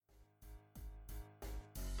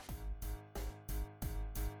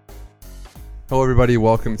Hello, everybody.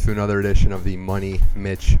 Welcome to another edition of the Money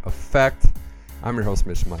Mitch Effect. I'm your host,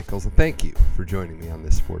 Mitch Michaels, and thank you for joining me on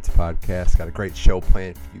this sports podcast. Got a great show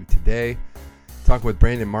planned for you today. Talking with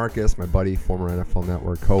Brandon Marcus, my buddy, former NFL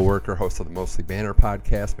Network co-worker, host of the Mostly Banner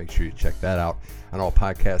podcast. Make sure you check that out on all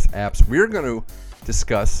podcast apps. We're going to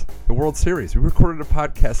discuss the World Series. We recorded a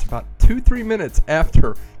podcast about 2-3 minutes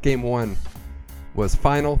after Game 1 was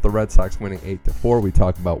final, the Red Sox winning 8-4. We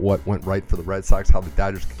talk about what went right for the Red Sox, how the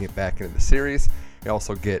Dodgers can get back into the series. We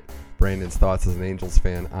also get Brandon's thoughts as an Angels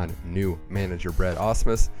fan on new manager Brad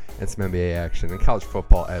Ausmus and some NBA action and college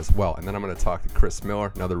football as well. And then I'm going to talk to Chris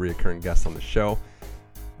Miller, another reoccurring guest on the show,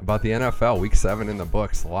 about the NFL. Week 7 in the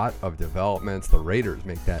books. A lot of developments. The Raiders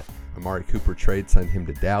make that Amari Cooper trade, send him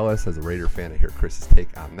to Dallas. As a Raider fan, I hear Chris's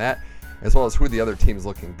take on that, as well as who are the other teams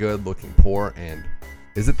looking good, looking poor, and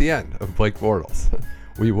is it the end of Blake Bortles?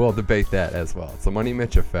 We will debate that as well. It's the Money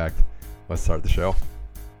Mitch Effect. Let's start the show.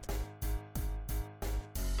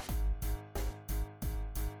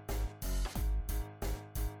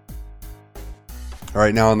 All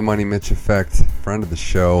right, now on the Money Mitch Effect, friend of the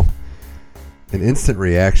show, an instant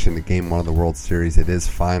reaction to Game 1 of the World Series. It is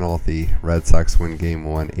final. The Red Sox win Game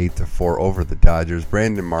 1, 8-4 over the Dodgers.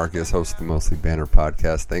 Brandon Marcus, host of the Mostly Banner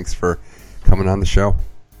podcast. Thanks for coming on the show.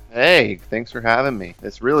 Hey, thanks for having me.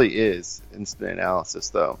 This really is instant analysis,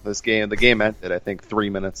 though. The game ended, I think, 3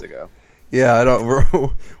 minutes ago. Yeah, we're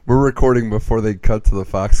recording before they cut to the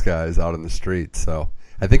Fox guys out in the street, so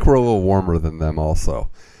I think we're a little warmer than them,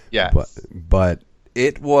 also. Yes. But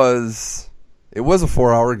it was a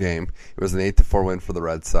 4-hour game. It was an 8-4 win for the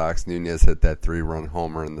Red Sox. Nunez hit that 3-run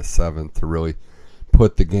homer in the 7th to really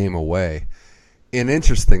put the game away. An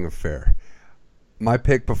interesting affair. My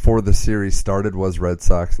pick before the series started was Red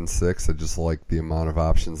Sox in 6. I just like the amount of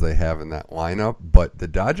options they have in that lineup. But the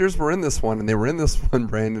Dodgers were in this one, and they were in this one,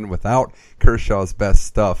 Brandon, without Kershaw's best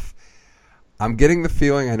stuff. I'm getting the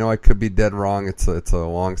feeling, I know I could be dead wrong, it's a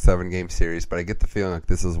long 7-game series, but I get the feeling like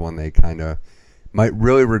this is one they kind of might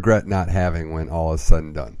really regret not having when all is said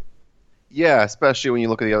and done. Yeah, especially when you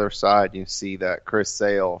look at the other side, you see that Chris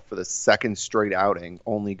Sale, for the second straight outing,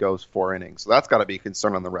 only goes 4 innings. So that's got to be a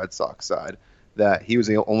concern on the Red Sox side, that he was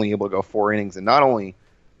only able to go 4 innings, and not only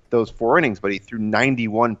those 4 innings, but he threw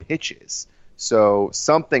 91 pitches. So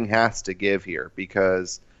something has to give here,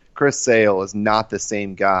 because Chris Sale is not the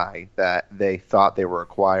same guy that they thought they were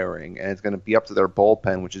acquiring, and it's going to be up to their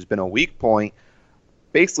bullpen, which has been a weak point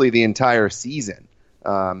basically the entire season.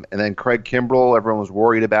 And then Craig Kimbrell, everyone was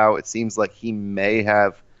worried about. It seems like he may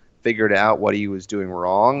have figured out what he was doing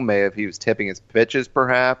wrong. He was tipping his pitches,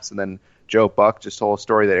 perhaps, and then Joe Buck just told a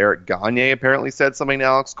story that Eric Gagne apparently said something to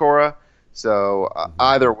Alex Cora. So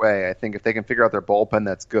either way, I think if they can figure out their bullpen,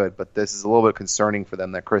 that's good. But this is a little bit concerning for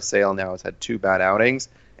them that Chris Sale now has had 2 bad outings.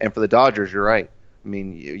 And for the Dodgers, you're right. I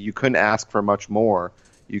mean, you couldn't ask for much more.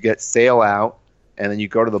 You get Sale out, and then you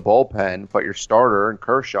go to the bullpen, put your starter and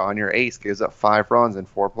Kershaw, and your ace gives up 5 runs and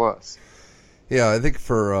 4+. Yeah, I think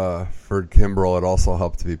for Kimbrel, it also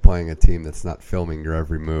helped to be playing a team that's not filming your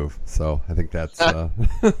every move. So I think that's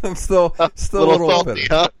I'm still a little salty, bitter.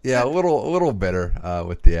 huh? Yeah, a little bitter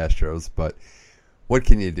with the Astros, but what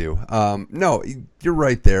can you do? No, you're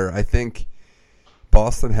right there. I think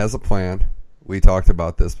Boston has a plan. We talked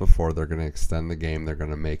about this before. They're going to extend the game. They're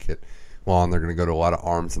going to make it long. They're going to go to a lot of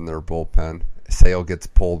arms in their bullpen. Sale gets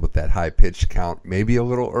pulled with that high pitch count, maybe a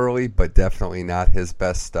little early, but definitely not his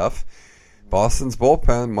best stuff. Boston's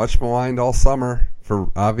bullpen, much maligned all summer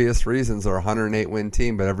for obvious reasons. They're a 108-win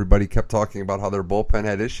team, but everybody kept talking about how their bullpen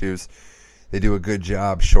had issues. They do a good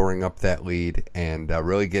job shoring up that lead and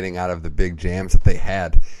really getting out of the big jams that they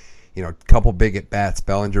had. You know, a couple big at-bats.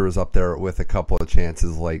 Bellinger was up there with a couple of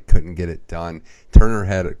chances late, couldn't get it done. Turner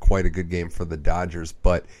had quite a good game for the Dodgers,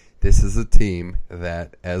 but this is a team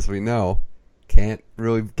that, as we know, can't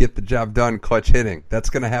really get the job done clutch hitting. That's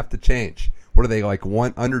going to have to change. What are they, like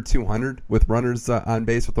under 200 with runners on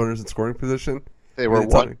base, with runners in scoring position? They were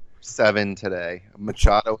 1-7 today.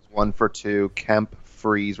 Machado was 1 for 2. Kemp,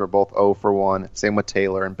 Freeze were both 0 for 1. Same with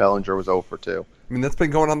Taylor, and Bellinger was 0 for 2. I mean, that's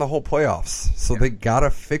been going on the whole playoffs. So they got to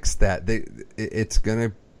fix that.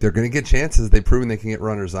 They're gonna get chances. They've proven they can get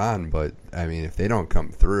runners on, but I mean, if they don't come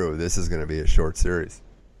through, this is going to be a short series.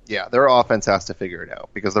 Yeah, their offense has to figure it out,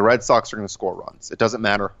 because the Red Sox are going to score runs. It doesn't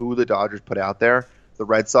matter who the Dodgers put out there. The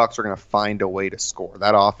Red Sox are going to find a way to score.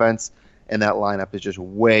 That offense and that lineup is just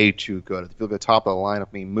way too good. If you look at the top of the lineup,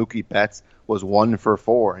 I mean, Mookie Betts was 1 for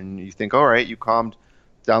 4, and you think, all right, you calmed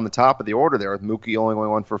down the top of the order there with Mookie only going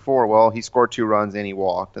 1 for 4. Well, he scored 2 runs and he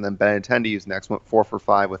walked, and then Benintendi was next, went 4 for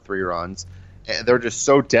 5 with 3 runs. And they're just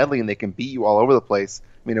so deadly, and they can beat you all over the place.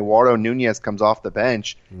 I mean, Eduardo Nunez comes off the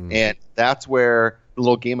bench, and that's where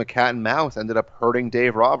little game of cat and mouse ended up hurting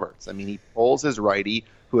Dave Roberts. I mean, he pulls his righty,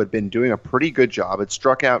 who had been doing a pretty good job, had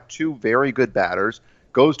struck out 2 very good batters,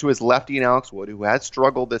 goes to his lefty in Alex Wood, who has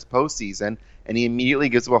struggled this postseason, and he immediately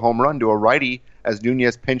gives up a home run to a righty as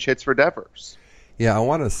Nunez pinch hits for Devers. Yeah, I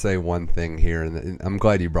want to say one thing here, and I'm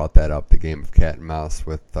glad you brought that up, the game of cat and mouse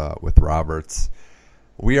with Roberts.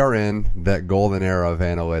 We are in that golden era of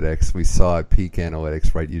analytics. We saw at peak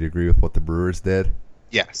analytics, right? You'd agree with what the Brewers did?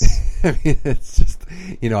 Yes. I mean, it's just,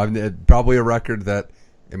 probably a record that,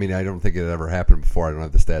 I don't think it had ever happened before. I don't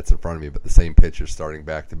have the stats in front of me, but the same pitcher starting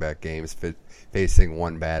back-to-back games, facing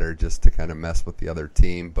one batter just to kind of mess with the other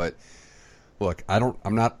team. But look, I'm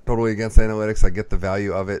not totally against analytics. I get the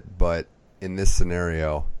value of it, but in this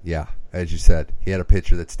scenario, yeah, as you said, he had a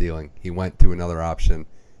pitcher that's dealing. He went to another option.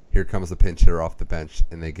 Here comes the pinch hitter off the bench,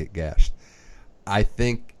 and they get gashed. I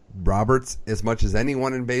think Roberts, as much as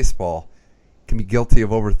anyone in baseball, can be guilty of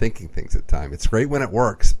overthinking things at times. It's great when it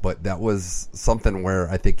works, but that was something where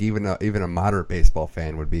I think even a moderate baseball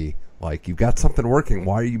fan would be like, you've got something working.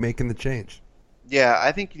 Why are you making the change? Yeah,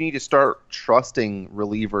 I think you need to start trusting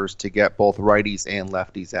relievers to get both righties and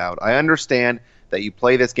lefties out. I understand that you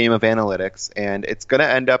play this game of analytics, and it's going to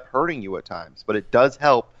end up hurting you at times, but it does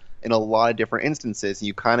help in a lot of different instances.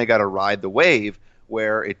 You kind of got to ride the wave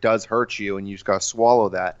where it does hurt you, and you just got to swallow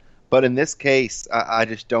that. But in this case, I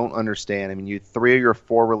just don't understand. I mean, 3 of your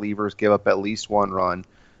 4 relievers give up at least 1 run.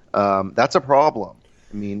 That's a problem.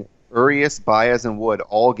 I mean, Urias, Baez, and Wood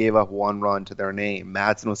all gave up 1 run to their name.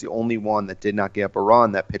 Madsen was the only one that did not give up a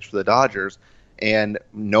run that pitched for the Dodgers. And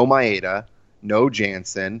no Maeda, no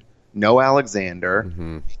Jansen, no Alexander.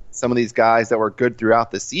 Mm-hmm. Some of these guys that were good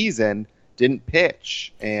throughout the season didn't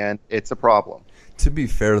pitch, and it's a problem. To be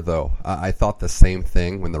fair, though, I thought the same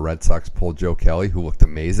thing when the Red Sox pulled Joe Kelly, who looked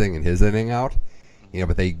amazing in his inning out.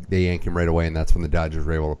 But they yanked him right away, and that's when the Dodgers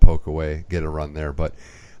were able to poke away, get a run there. But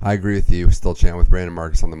I agree with you. Still chatting with Brandon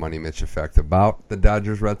Marcus on the Money Mitch Effect about the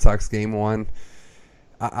Dodgers-Red Sox Game 1.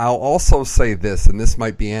 I'll also say this, and this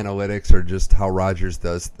might be analytics or just how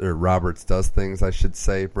Roberts does things, I should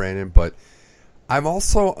say, Brandon, but I'm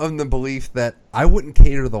also of the belief that I wouldn't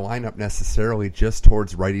cater the lineup necessarily just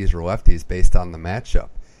towards righties or lefties based on the matchup.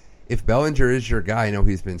 If Bellinger is your guy, I know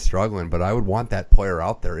he's been struggling, but I would want that player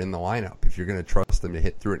out there in the lineup. If you're going to trust him to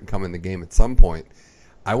hit through it and come in the game at some point,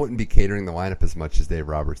 I wouldn't be catering the lineup as much as Dave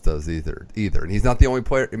Roberts does either. And he's not the only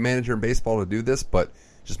manager in baseball to do this, but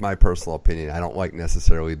just my personal opinion. I don't like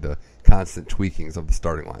necessarily the constant tweakings of the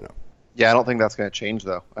starting lineup. Yeah, I don't think that's going to change,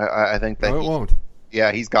 though. I think that it won't.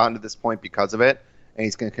 Yeah, he's gotten to this point because of it, and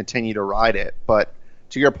he's going to continue to ride it. But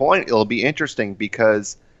to your point, it'll be interesting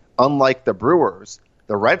because unlike the Brewers,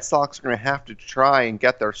 the Red Sox are going to have to try and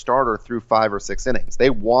get their starter through 5 or 6 innings. They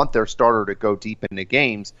want their starter to go deep into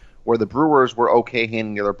games, where the Brewers were okay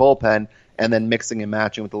handing their bullpen and then mixing and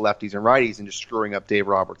matching with the lefties and righties and just screwing up Dave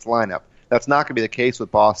Roberts' lineup. That's not going to be the case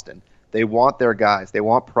with Boston. They want their guys. They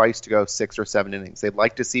want Price to go 6 or 7 innings. They'd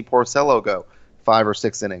like to see Porcello go 5 or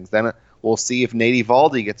 6 innings. Then we'll see if Nate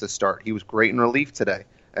Eovaldi gets a start. He was great in relief today.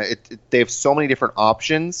 They have so many different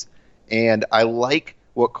options, and I like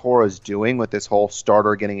what Cora's doing with this whole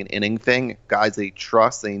starter getting an inning thing, guys that he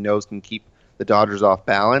trusts, that he knows can keep the Dodgers off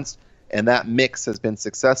balance, and that mix has been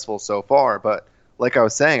successful so far. But like I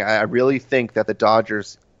was saying, I really think that the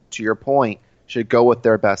Dodgers, to your point, should go with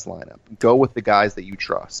their best lineup. Go with the guys that you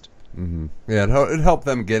trust. Mm-hmm. Yeah, it helped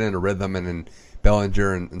them get in a rhythm, and in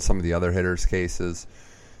Bellinger and some of the other hitters' cases,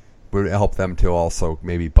 would help them to also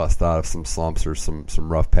maybe bust out of some slumps or some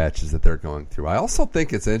rough patches that they're going through. I also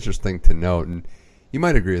think it's interesting to note, and you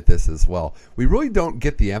might agree with this as well, we really don't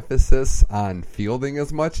get the emphasis on fielding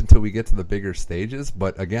as much until we get to the bigger stages.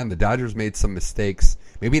 But again, the Dodgers made some mistakes,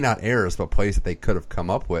 maybe not errors, but plays that they could have come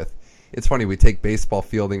up with. It's funny, we take baseball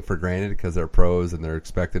fielding for granted because they're pros and they're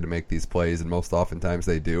expected to make these plays, and most oftentimes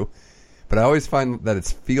they do. But I always find that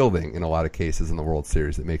it's fielding in a lot of cases in the World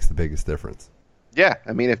Series that makes the biggest difference. Yeah,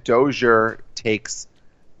 I mean, if Dozier takes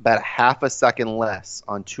about a half a second less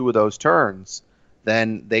on 2 of those turns,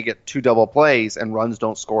 then they get 2 double plays and runs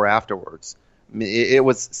don't score afterwards. I mean, it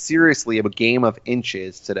was seriously a game of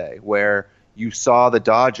inches today where you saw the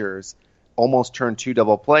Dodgers almost turn 2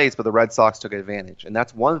 double plays, but the Red Sox took advantage. And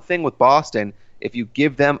that's one thing with Boston. If you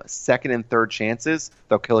give them second and third chances,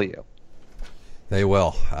 they'll kill you. They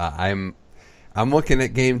will. I'm looking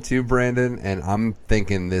at game 2, Brandon, and I'm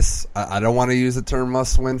thinking this. I don't want to use the term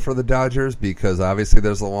must win for the Dodgers because obviously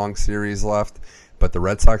there's a long series left, but the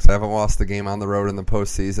Red Sox haven't lost the game on the road in the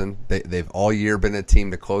postseason. They've all year been a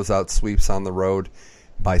team to close out sweeps on the road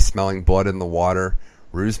by smelling blood in the water.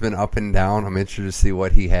 Rue's been up and down. I'm interested to see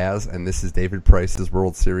what he has, and this is David Price's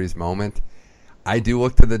World Series moment. I do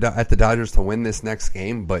look to at the Dodgers to win this next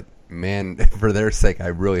game, but man, for their sake, I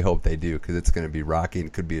really hope they do because it's going to be rocky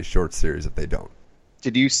and could be a short series if they don't.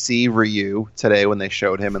 Did you see Ryu today when they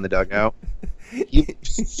showed him in the dugout? He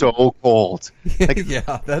was so cold. Like,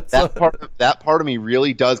 yeah, that part of me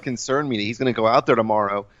really does concern me that he's going to go out there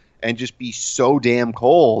tomorrow and just be so damn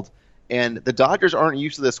cold. And the Dodgers aren't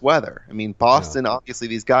used to this weather. I mean, Boston, obviously,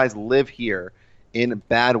 these guys live here in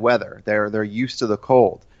bad weather. They're used to the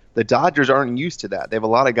cold. The Dodgers aren't used to that. They have a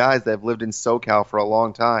lot of guys that have lived in SoCal for a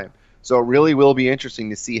long time. So it really will be interesting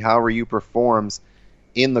to see how Ryu performs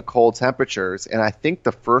in the cold temperatures. And I think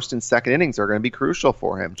the first and second innings are going to be crucial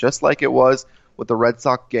for him, just like it was with the Red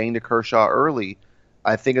Sox getting to Kershaw early.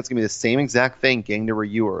 I think it's going to be the same exact thing getting to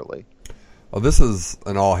Ryu early. Well, this is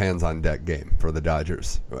an all-hands-on-deck game for the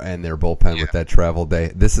Dodgers and their bullpen with that travel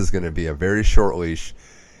day. This is going to be a very short leash.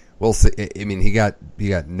 We'll see. I mean, he got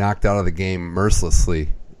knocked out of the game mercilessly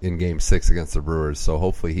in Game 6 against the Brewers, so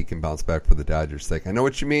hopefully he can bounce back for the Dodgers' sake. I know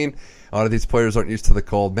what you mean. A lot of these players aren't used to the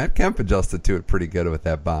cold. Matt Kemp adjusted to it pretty good with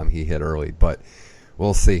that bomb he hit early, but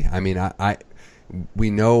we'll see. I mean, we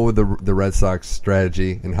know the Red Sox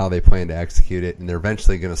strategy and how they plan to execute it, and they're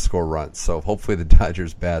eventually going to score runs. So hopefully the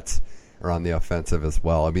Dodgers' bats are on the offensive as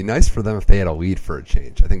well. It'd be nice for them if they had a lead for a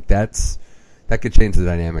change. I think that could change the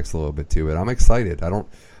dynamics a little bit too. But I'm excited. I don't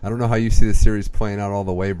know how you see the series playing out all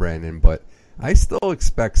the way, Brandon, but I still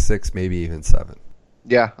expect 6, maybe even 7.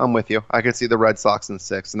 Yeah, I'm with you. I could see the Red Sox in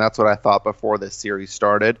 6, and that's what I thought before this series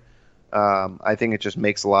started. I think it just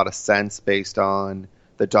makes a lot of sense based on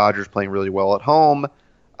the Dodgers playing really well at home.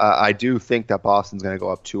 I do think that Boston's going to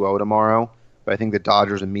go up 2-0 tomorrow, but I think the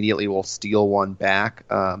Dodgers immediately will steal one back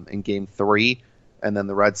in Game 3, and then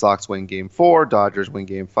the Red Sox win Game 4, Dodgers win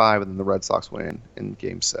Game 5, and then the Red Sox win in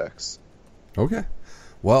Game 6. Okay.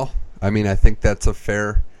 Well, I mean, I think that's a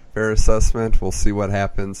fair assessment. We'll see what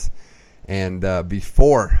happens. And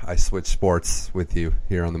before I switch sports with you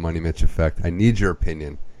here on the Money Mitch Effect, I need your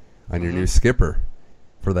opinion on your new skipper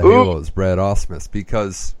for the Halos, Brad Ausmus,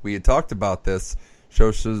 because we had talked about this.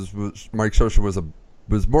 Mike Scioscia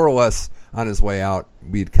was more or less on his way out.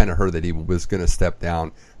 We'd kind of heard that he was going to step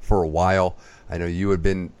down for a while. I know you had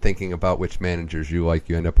been thinking about which managers you like.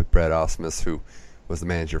 You end up with Brad Ausmus, who was the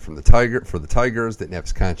manager for the Tigers, didn't have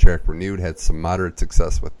his contract renewed, had some moderate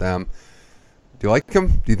success with them. Do you like him?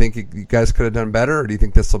 Do you think you guys could have done better, or do you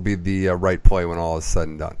think this will be the right play when all is said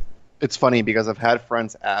and done? It's funny because I've had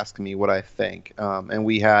friends ask me what I think, and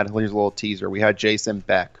here's a little teaser. We had Jason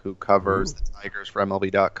Beck, who covers the Tigers for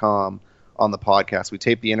MLB.com, on the podcast. We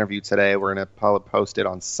taped the interview today. We're going to probably post it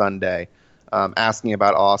on Sunday, asking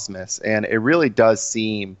about Ausmus, and it really does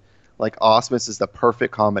seem like Ausmus is the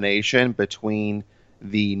perfect combination between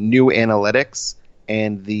the new analytics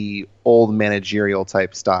and the old managerial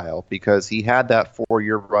type style, because he had that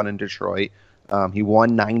 4-year run in Detroit. He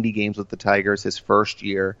won 90 games with the Tigers his first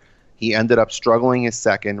year. He ended up struggling his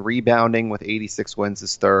second, rebounding with 86 wins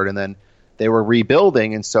his third, and then they were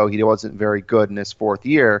rebuilding, and so he wasn't very good in his fourth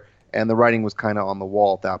year, and the writing was kind of on the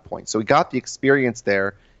wall at that point. So he got the experience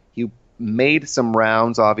there. He made some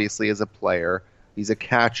rounds, obviously, as a player. He's a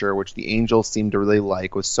catcher, which the Angels seem to really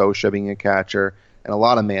like, with Scioscia being a catcher, and a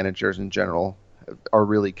lot of managers in general are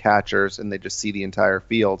really catchers, and they just see the entire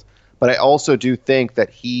field. But I also do think that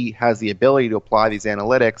he has the ability to apply these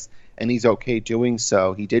analytics, and he's okay doing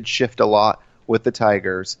so. He did shift a lot with the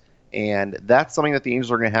Tigers, and that's something that the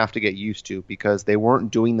Angels are going to have to get used to, because they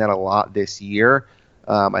weren't doing that a lot this year.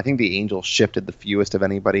 I think the Angels shifted the fewest of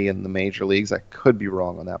anybody in the major leagues. I could be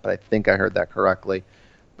wrong on that, but I think I heard that correctly.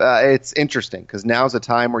 It's interesting, because now's a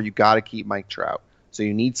time where you got to keep Mike Trout. So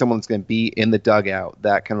you need someone that's going to be in the dugout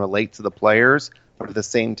that can relate to the players, but at the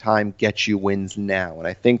same time get you wins now. And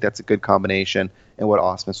I think that's a good combination and what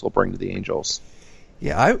Ausmus will bring to the Angels.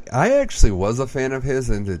 Yeah, I actually was a fan of his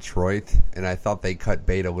in Detroit, and I thought they cut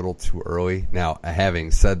bait a little too early. Now, having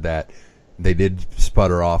said that, they did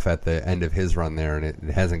sputter off at the end of his run there, and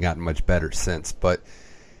it hasn't gotten much better since. But,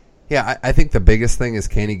 yeah, I think the biggest thing is,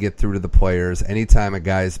 can he get through to the players? Anytime a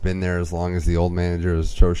guy's been there as long as the old manager,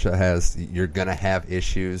 as Scioscia has, you're going to have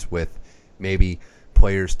issues with maybe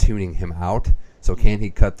players tuning him out. So can he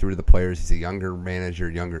cut through to the players? He's a younger manager,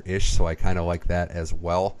 younger-ish, so I kind of like that as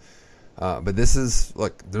well. But this is,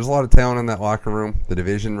 look, there's a lot of talent in that locker room. The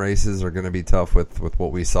division races are going to be tough with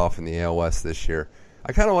what we saw from the AL West this year.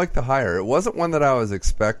 I kind of like the hire. It wasn't one that I was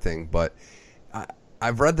expecting, but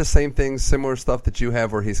I've read the same things, similar stuff that you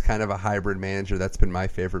have, where he's kind of a hybrid manager. That's been my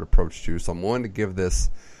favorite approach too. So I'm willing to give this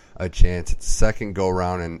a chance. It's a second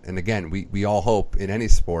go-round, and again, we all hope in any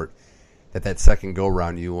sport that second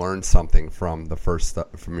go-round you learn something from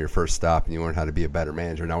your first stop, and you learn how to be a better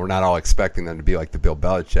manager. Now, we're not all expecting them to be like the Bill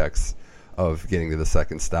Belichick's of getting to the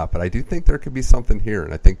second stop. But I do think there could be something here,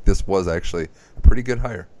 and I think this was actually a pretty good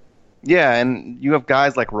hire. Yeah, and you have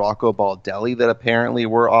guys like Rocco Baldelli that apparently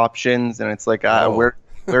were options, and it's like, where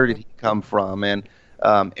did he come from? And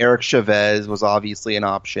Eric Chavez was obviously an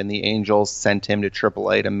option. The Angels sent him to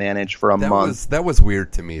AAA to manage for a month. That was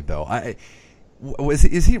weird to me, though.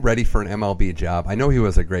 Is he ready for an MLB job? I know he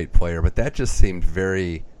was a great player, but that just seemed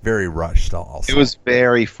very, very rushed also. It was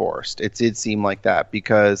very forced. It did seem like that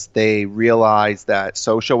because they realized that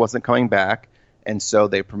Socha wasn't coming back, and so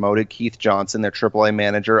they promoted Keith Johnson, their AAA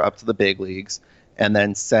manager, up to the big leagues, and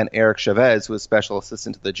then sent Eric Chavez, who was special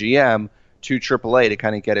assistant to the GM, to AAA to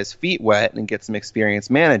kind of get his feet wet and get some experience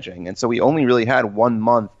managing. And so he only really had 1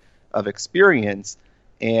 month of experience,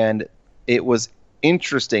 and it was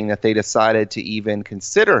interesting that they decided to even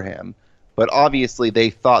consider him, but obviously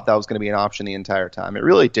they thought that was going to be an option the entire time. It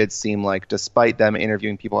really did seem like, despite them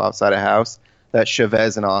interviewing people outside of house, that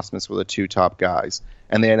Chavez and Ausmus were the two top guys,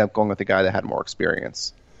 and they ended up going with the guy that had more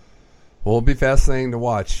experience. Well, it'll be fascinating to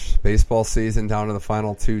watch. Baseball season down to the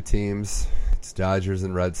final two teams. It's Dodgers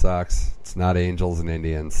and Red Sox. It's not Angels and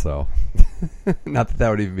Indians, so not that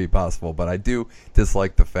would even be possible, but I do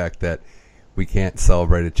dislike the fact that we can't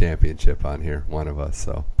celebrate a championship on here, one of us.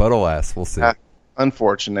 So, but alas, we'll see.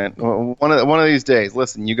 Unfortunate. One of these days.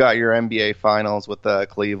 Listen, you got your NBA Finals with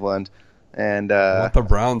Cleveland, and I want the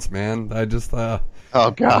Browns, man. I just oh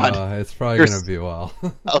God, it's probably going to be a while.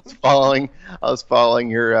 I was following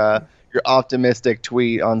your optimistic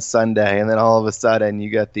tweet on Sunday, and then all of a sudden you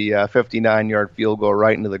get the 59-yard field goal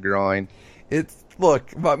right into the groin.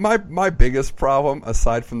 Look, my biggest problem,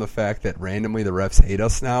 aside from the fact that randomly the refs hate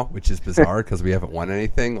us now, which is bizarre because we haven't won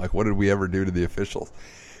anything. Like, what did we ever do to the officials?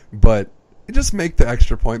 But just make the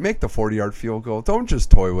extra point, make the 40-yard field goal. Don't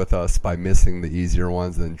just toy with us by missing the easier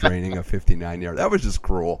ones and then draining a 59-yard. That was just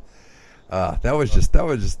cruel. That was just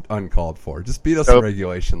uncalled for. Just beat us in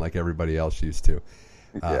regulation like everybody else used to.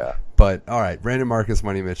 Yeah. But all right, Brandon Marcus,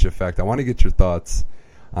 Money Mitch effect. I want to get your thoughts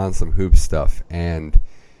on some hoop stuff. And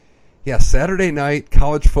yeah, Saturday night,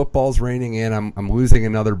 college football's raining in. I'm losing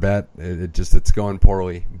another bet. It's going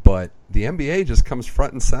poorly. But the NBA just comes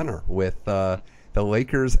front and center with the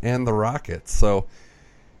Lakers and the Rockets. So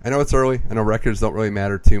I know it's early. I know records don't really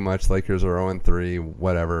matter too much. Lakers are 0-3,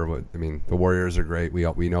 whatever. But, I mean, the Warriors are great.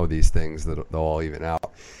 We know these things that they'll all even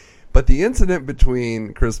out. But the incident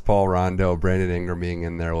between Chris Paul, Rondo, Brandon Ingram being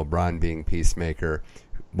in there, LeBron being peacemaker,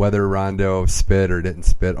 whether Rondo spit or didn't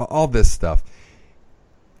spit, all this stuff,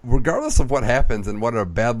 regardless of what happens and what a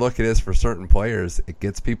bad look it is for certain players, it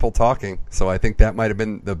gets people talking. So I think that might have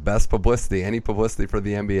been the best publicity, any publicity for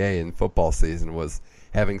the NBA in football season, was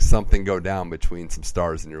having something go down between some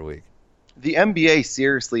stars in your league. The NBA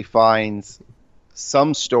seriously finds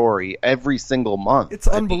some story every single month. It's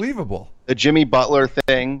unbelievable. The Jimmy Butler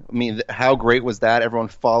thing, I mean, how great was that? Everyone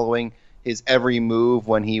following his every move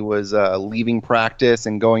when he was leaving practice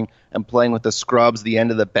and going and playing with the scrubs, the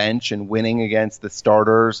end of the bench, and winning against the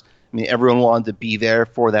starters. I mean, everyone wanted to be there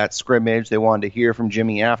for that scrimmage. They wanted to hear from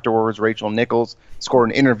Jimmy afterwards. Rachel Nichols scored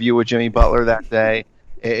an interview with Jimmy Butler that day.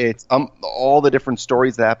 It's all the different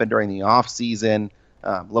stories that happened during the offseason.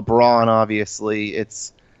 LeBron, obviously.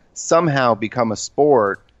 It's somehow become a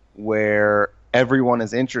sport where everyone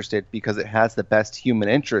is interested because it has the best human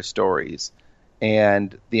interest stories.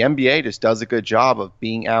 And the NBA just does a good job of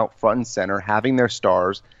being out front and center, having their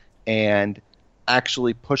stars, and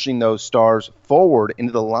actually pushing those stars forward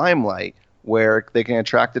into the limelight where they can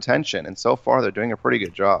attract attention. And so far, they're doing a pretty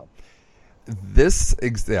good job.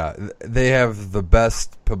 They have the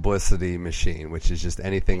best publicity machine, which is just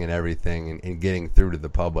anything and everything, and getting through to the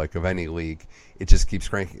public of any league. It just keeps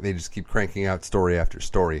cranking. They just keep cranking out story after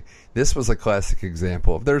story. This was a classic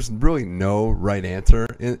example of there's really no right answer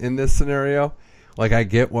in this scenario. Like, I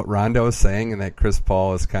get what Rondo is saying, and that Chris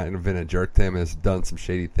Paul has kind of been a jerk to him and has done some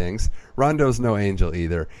shady things. Rondo's no angel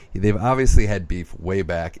either. They've obviously had beef way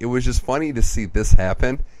back. It was just funny to see this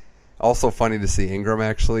happen. Also funny to see Ingram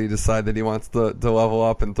actually decide that he wants to level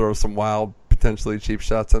up and throw some wild, potentially cheap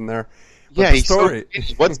shots in there. But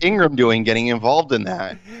what's Ingram doing getting involved in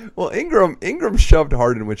that? Well, Ingram shoved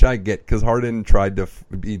Harden, which I get, because Harden tried to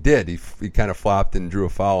 – he did. He kind of flopped and drew a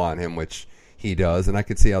foul on him, which he does, and I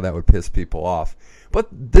could see how that would piss people off. But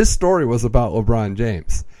this story was about LeBron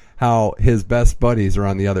James, how his best buddies are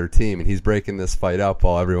on the other team, and he's breaking this fight up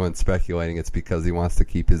while everyone's speculating it's because he wants to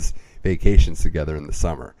keep his vacations together in the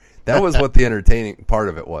summer. That was what the entertaining part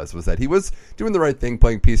of it was that he was doing the right thing,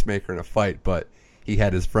 playing peacemaker in a fight, but he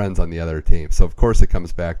had his friends on the other team. So, of course, it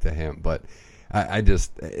comes back to him. But I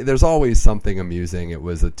just there's always something amusing. It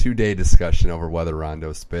was a 2-day discussion over whether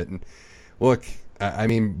Rondo spit. And, look, I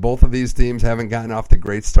mean, both of these teams haven't gotten off to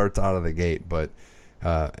great starts out of the gate, but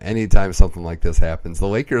anytime something like this happens, the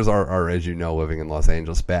Lakers are, as you know, living in Los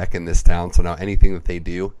Angeles, back in this town, so now anything that they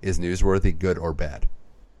do is newsworthy, good or bad.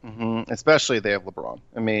 Mm-hmm. Especially if they have LeBron.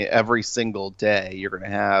 I mean, every single day you're going to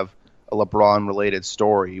have a LeBron-related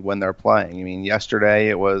story when they're playing. I mean, yesterday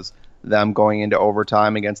it was them going into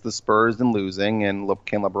overtime against the Spurs and losing, and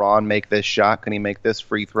can LeBron make this shot? Can he make this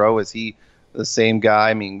free throw? Is he the same guy?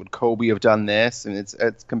 I mean, would Kobe have done this? And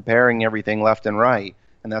it's comparing everything left and right,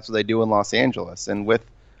 and that's what they do in Los Angeles. And with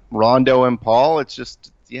Rondo and Paul, it's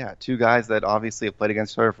just, two guys that obviously have played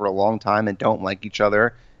against each other for a long time and don't like each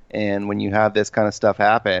other. And when you have this kind of stuff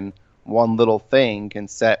happen, one little thing can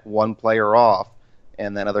set one player off,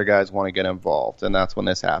 and then other guys want to get involved, and that's when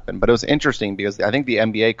this happened. But it was interesting because I think the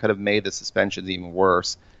NBA could have made the suspensions even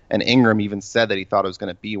worse, and Ingram even said that he thought it was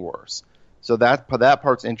going to be worse. So that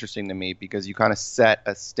part's interesting to me because you kind of set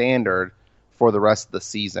a standard for the rest of the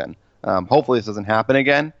season. Hopefully this doesn't happen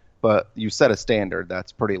again, but you set a standard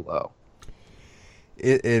that's pretty low.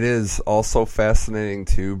 It is also fascinating,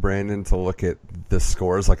 too, Brandon, to look at the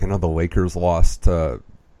scores. Like, I know the Lakers lost to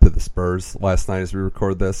the Spurs last night as we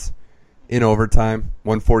record this in overtime,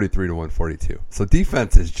 143 to 142. So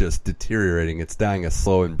defense is just deteriorating. It's dying a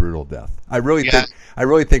slow and brutal death. I really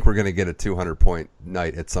think we're going to get a 200-point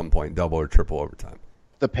night at some point, double or triple overtime.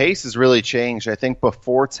 The pace has really changed. I think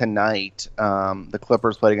before tonight, the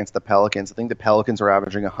Clippers played against the Pelicans. I think the Pelicans are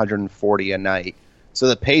averaging 140 a night. So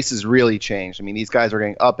the pace has really changed. I mean, these guys are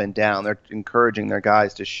getting up and down. They're encouraging their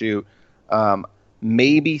guys to shoot.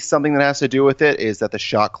 Maybe something that has to do with it is that the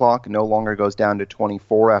shot clock no longer goes down to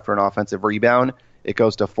 24 after an offensive rebound. It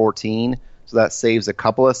goes to 14. So that saves a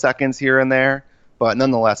couple of seconds here and there. But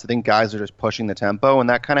nonetheless, I think guys are just pushing the tempo, and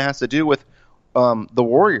that kind of has to do with the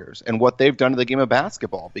Warriors and what they've done to the game of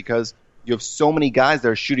basketball, because you have so many guys that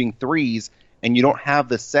are shooting threes, and you don't have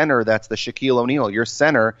the center that's the Shaquille O'Neal. Your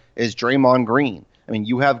center is Draymond Green. I mean,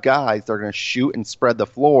 you have guys that are going to shoot and spread the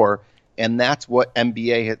floor, and that's what this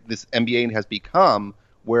NBA has become,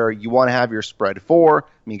 where you want to have your spread four.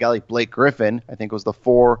 I mean, a guy like Blake Griffin, I think it was the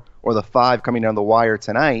 4 or the 5 coming down the wire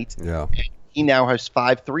tonight. Yeah. He now has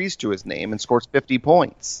 5 threes to his name and scores 50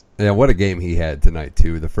 points. Yeah, what a game he had tonight,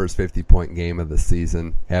 too. The first 50-point game of the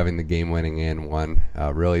season, having the game-winning and one,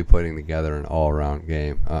 really putting together an all-around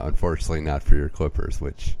game. Unfortunately, not for your Clippers,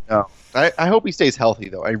 which... No. I hope he stays healthy,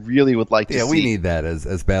 though. I really would like to see... Yeah, we need that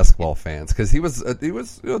as basketball fans, because he was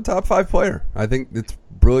a top 5 player. I think it's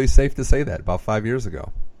really safe to say that about 5 years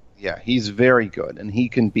ago. Yeah, he's very good, and he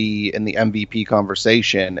can be in the MVP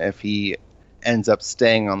conversation if he ends up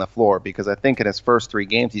staying on the floor, because I think in his first 3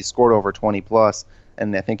 games he scored over 20+,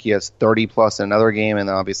 and I think he has 30+ in another game, and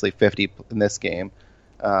then obviously 50 in this game.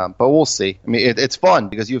 But we'll see. I mean, it's fun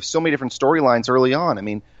because you have so many different storylines early on. I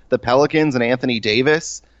mean, the Pelicans and Anthony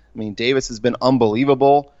Davis. I mean, Davis has been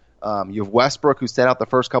unbelievable. You have Westbrook, who sat out the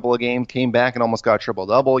first couple of games, came back and almost got a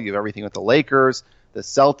triple-double. You have everything with the Lakers, the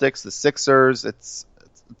Celtics, the Sixers.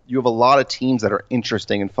 You have a lot of teams that are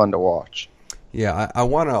interesting and fun to watch. Yeah, I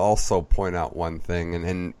want to also point out one thing,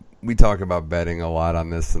 and we talk about betting a lot on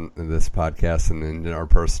this in this podcast and in our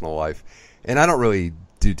personal life, and I don't really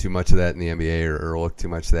do too much of that in the NBA or look too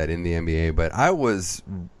much of that in the NBA, but I was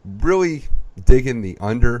really digging the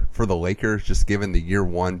under for the Lakers, just given the year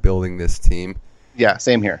one building this team. Yeah,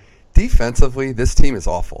 same here. Defensively, this team is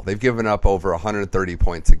awful. They've given up over 130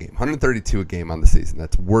 points a game, 132 a game on the season.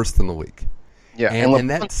 That's worse than the league. Yeah, and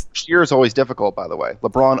that's first year is always difficult, by the way.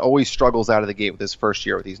 LeBron always struggles out of the gate with his first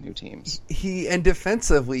year with these new teams. And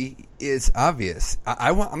defensively is obvious.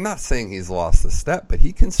 I'm not saying he's lost a step, but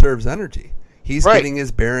he conserves energy. He's getting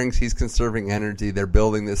his bearings. He's conserving energy. They're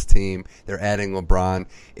building this team. They're adding LeBron.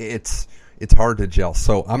 It's hard to gel.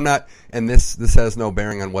 So I'm not, and this has no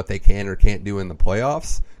bearing on what they can or can't do in the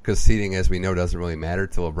playoffs, because seeding, as we know, doesn't really matter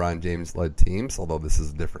to LeBron James-led teams, although this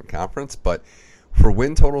is a different conference. But for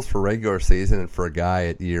win totals for regular season and for a guy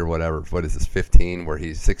at year whatever, what is this, 15, where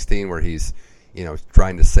he's 16, where he's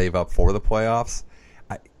trying to save up for the playoffs,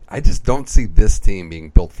 I just don't see this team being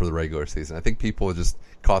built for the regular season. I think people just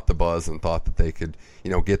caught the buzz and thought that they could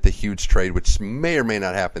get the huge trade, which may or may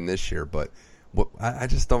not happen this year, but I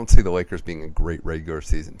just don't see the Lakers being a great regular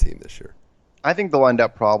season team this year. I think they'll end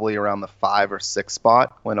up probably around the 5 or 6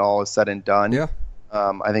 spot when all is said and done. Yeah.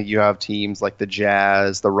 I think you have teams like the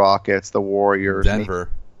Jazz, the Rockets, the Warriors, Denver,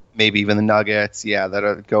 maybe even the Nuggets,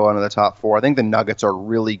 that go into the top 4. I think the Nuggets are a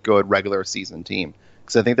really good regular season team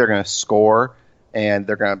because I think they're going to score and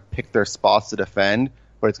they're going to pick their spots to defend.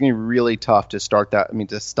 but it's going to be really tough to stop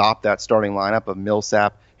that starting lineup of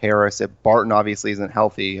Millsap, Harris. If Barton obviously isn't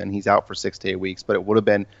healthy and he's out for 6 to 8 weeks, but it would have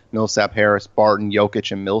been Millsap, Harris, Barton,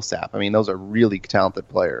 Jokic, and Millsap. I mean, those are really talented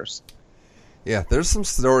players. Yeah, there's some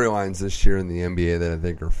storylines this year in the NBA that I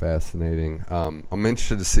think are fascinating. I'm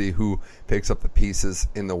interested to see who picks up the pieces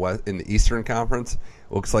in the Eastern Conference.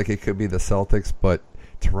 Looks like it could be the Celtics, but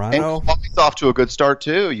Toronto. And Kawhi's off to a good start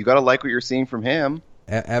too. You got to like what you're seeing from him.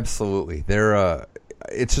 Absolutely,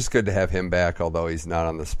 it's just good to have him back. Although he's not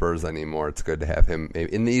on the Spurs anymore, it's good to have him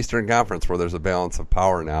in the Eastern Conference where there's a balance of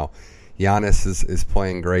power now. Giannis is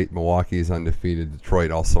playing great. Milwaukee's undefeated.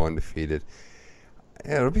 Detroit also undefeated.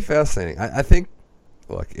 Yeah, it'll be fascinating. I think,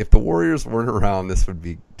 look, if the Warriors weren't around, this would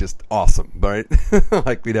be just awesome, right?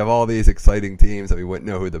 Like, we'd have all these exciting teams that we wouldn't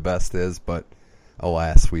know who the best is, but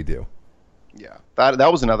alas, we do. Yeah,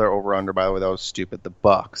 that was another over-under, by the way. That was stupid. The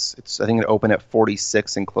Bucks. I think it opened at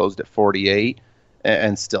 46 and closed at 48,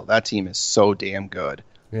 and still, that team is so damn good.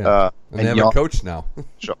 Yeah, and they have a coach now.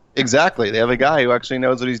 Exactly. They have a guy who actually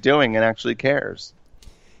knows what he's doing and actually cares.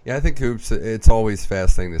 Yeah, I think hoops, it's always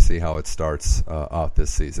fascinating to see how it starts off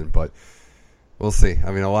this season, but we'll see. I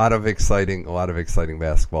mean, a lot of exciting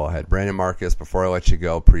basketball ahead. Brandon Marcus, before I let you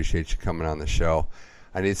go, appreciate you coming on the show.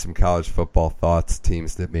 I need some college football thoughts,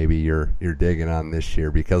 teams that maybe you're digging on this year,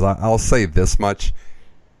 because I'll say this much.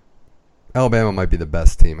 Alabama might be the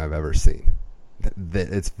best team I've ever seen.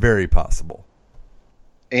 It's very possible.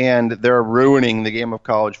 And they're ruining the game of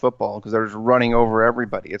college football because they're just running over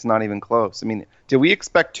everybody. It's not even close. I mean, did we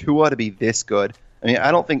expect Tua to be this good? I mean,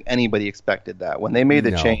 I don't think anybody expected that. When they made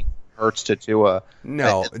the change, Hurts to Tua,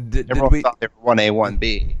 everyone thought they were 1A,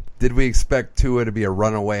 1B. Did we expect Tua to be a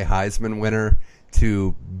runaway Heisman winner,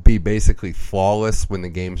 to be basically flawless when the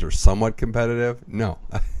games are somewhat competitive? No.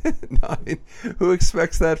 No, I mean, who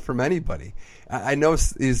expects that from anybody? I know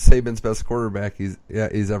he's Saban's best quarterback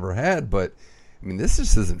he's ever had, but I mean, this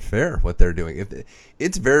just isn't fair what they're doing.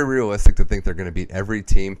 It's very realistic to think they're going to beat every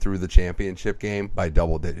team through the championship game by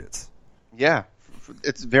double digits. Yeah,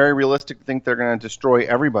 it's very realistic to think they're going to destroy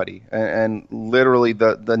everybody. And literally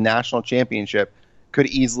the national championship could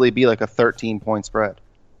easily be like a 13-point spread.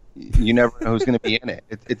 You never know who's going to be in it.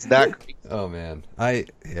 It's that crazy. Oh, man.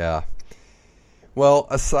 Yeah. Well,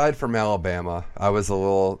 aside from Alabama, I was a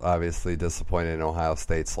little obviously disappointed in Ohio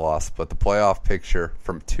State's loss, but the playoff picture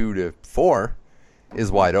from 2 to 4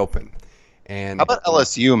 is wide open. And how about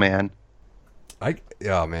LSU, man?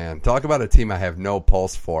 Man, talk about a team I have no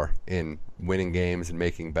pulse for in winning games and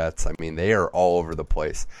making bets. I mean, they are all over the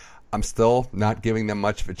place. I'm still not giving them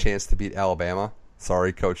much of a chance to beat Alabama.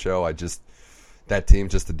 Sorry, Coach O. That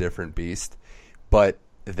team's just a different beast. But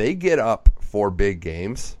they get up for big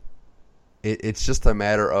games. It's just a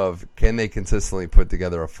matter of, can they consistently put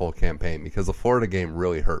together a full campaign? Because the Florida game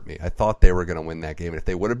really hurt me. I thought they were going to win that game. And if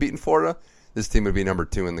they would have beaten Florida, this team would be number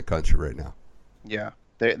 2 in the country right now. Yeah,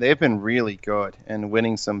 they've been really good and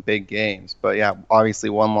winning some big games. But, yeah, obviously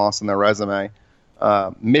one loss on their resume.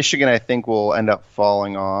 Michigan, I think, will end up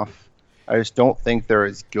falling off. I just don't think they're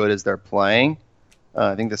as good as they're playing.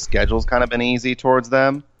 I think the schedule's kind of been easy towards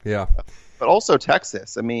them. Yeah. But also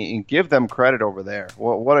Texas. I mean, give them credit over there.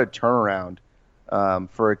 What a turnaround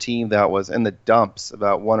for a team that was in the dumps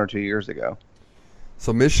about 1 or 2 years ago.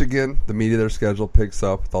 So Michigan, the meat of their schedule picks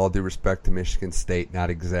up. With all due respect to Michigan State, not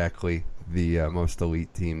exactly the most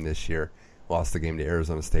elite team this year. Lost the game to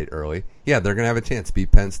Arizona State early. Yeah, they're going to have a chance.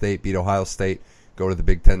 Beat Penn State, beat Ohio State, go to the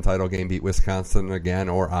Big Ten title game, beat Wisconsin again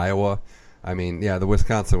or Iowa. I mean, yeah, the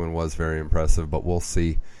Wisconsin one was very impressive, but we'll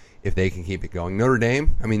see if they can keep it going. Notre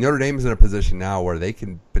Dame is in a position now where they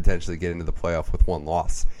can potentially get into the playoff with one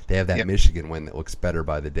loss. They have that Michigan win that looks better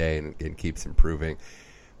by the day and keeps improving.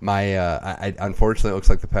 Unfortunately, it looks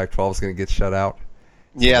like the Pac-12 is going to get shut out.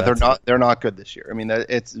 So yeah, they're not good this year. I mean,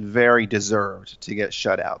 it's very deserved to get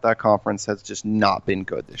shut out. That conference has just not been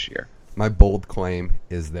good this year. My bold claim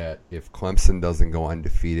is that if Clemson doesn't go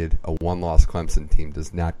undefeated, a one-loss Clemson team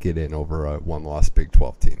does not get in over a one-loss Big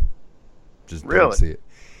 12 team. Just don't see it.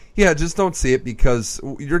 Yeah, just don't see it, because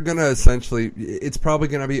you're going to essentially – it's probably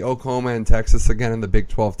going to be Oklahoma and Texas again in the Big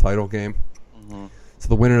 12 title game. Mm-hmm. So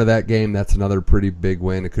the winner of that game, that's another pretty big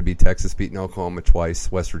win. It could be Texas beating Oklahoma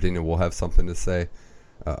twice. West Virginia will have something to say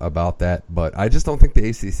about that. But I just don't think the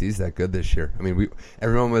ACC is that good this year. I mean,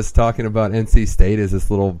 everyone was talking about NC State as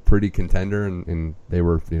this little pretty contender, and they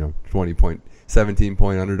were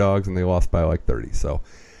 17-point underdogs, and they lost by like 30. So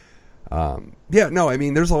I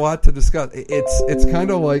mean, there's a lot to discuss. It's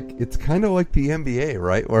kind of like the NBA,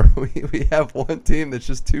 right? Where we have one team that's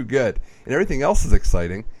just too good, and everything else is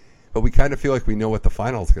exciting, but we kind of feel like we know what the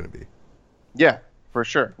final is going to be. Yeah, for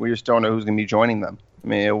sure. We just don't know who's going to be joining them. I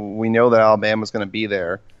mean, we know that Alabama's going to be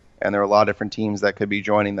there, and there are a lot of different teams that could be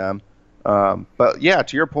joining them. But yeah,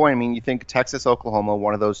 to your point, I mean, you think Texas, Oklahoma,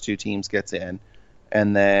 one of those two teams gets in,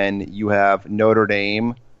 and then you have Notre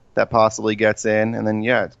Dame that possibly gets in, and then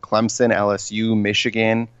yeah, Clemson, LSU,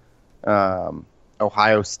 Michigan,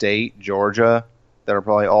 Ohio State, Georgia, that are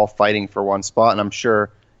probably all fighting for one spot, and I'm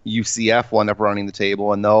sure UCF will end up running the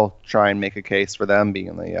table, and they'll try and make a case for them being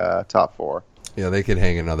in the top 4. Yeah, they could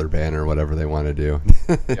hang another banner, whatever they want to do.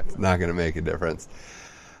 It's not going to make a difference.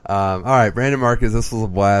 All right, Brandon Marcus, this was a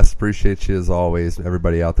blast. Appreciate you as always.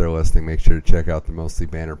 Everybody out there listening, make sure to check out the Mostly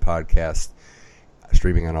Banner podcast,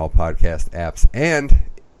 streaming on all podcast apps. And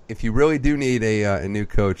if you really do need a new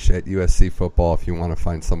coach at USC football, if you want to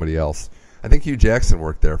find somebody else, I think Hugh Jackson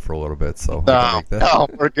worked there for a little bit. So no,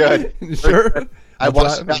 we're good. Sure. We're good. I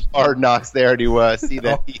watched Hard Knocks there to see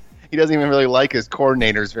that he doesn't even really like his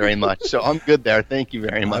coordinators very much. So I'm good there. Thank you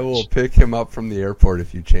very much. I will pick him up from the airport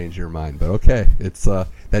if you change your mind. But okay, it's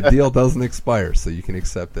that deal doesn't expire, so you can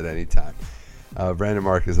accept it any time. Brandon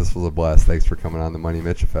Marcus, this was a blast. Thanks for coming on the Money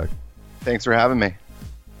Mitch Effect. Thanks for having me.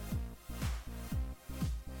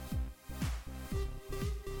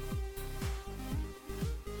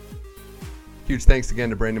 Huge thanks again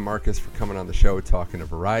to Brandon Marcus for coming on the show, talking a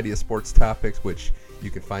variety of sports topics, which you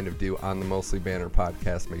can find him do on the Mostly Banner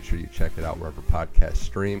podcast. Make sure you check it out wherever podcasts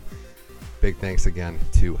stream. Big thanks again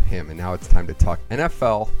to him. And now it's time to talk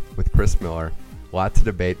NFL with Chris Miller. A lot to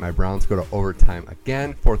debate. My Browns go to overtime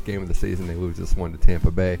again. 4th game of the season. They lose this one to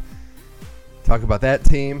Tampa Bay. Talk about that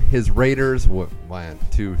team. His Raiders. Man,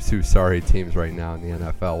 two sorry teams right now in the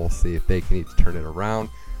NFL. We'll see if they can each turn it around.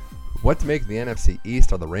 What to make of the NFC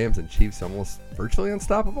East? Are the Rams and Chiefs almost virtually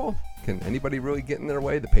unstoppable? Can anybody really get in their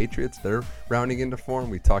way? The Patriots, they're rounding into form.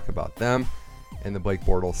 We talk about them. And the Blake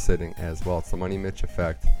Bortles sitting as well. It's the Money Mitch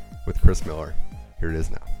Effect with Chris Miller. Here it is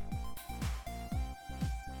now.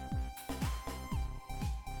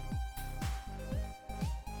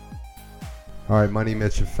 All right, Money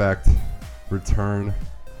Mitch Effect. Return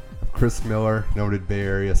of Chris Miller, noted Bay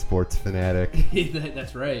Area sports fanatic.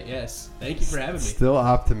 That's right, yes. Thank you for having me. Still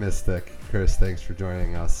optimistic. Chris, thanks for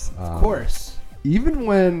joining us. Of course. Even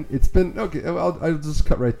when it's been, okay, I'll just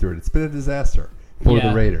cut right through it. It's been a disaster for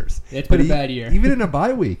the Raiders. It's been a bad year. Even in a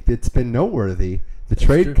bye week, it's been noteworthy. The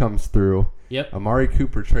trade comes through. Yep. Amari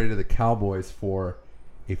Cooper traded the Cowboys for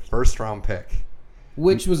a first-round pick.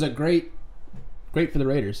 Which was a great for the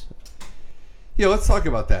Raiders. Yeah, let's talk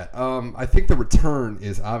about that. I think the return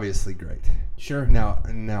is obviously great. Sure.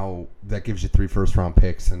 Now that gives you 3 first-round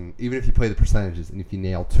picks, and even if you play the percentages, and if you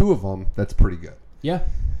nail 2 of them, that's pretty good. Yeah.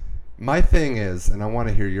 My thing is, and I want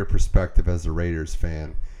to hear your perspective as a Raiders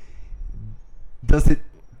fan,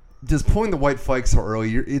 does pulling the white flag so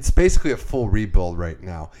early, it's basically a full rebuild right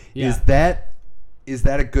now. Yeah. Is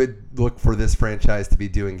that a good look for this franchise to be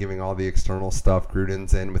doing, giving all the external stuff?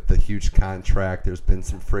 Gruden's in with the huge contract. There's been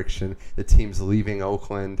some friction. The team's leaving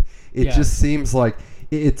Oakland. It just seems like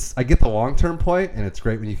I get the long-term play, and it's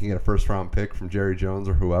great when you can get a first-round pick from Jerry Jones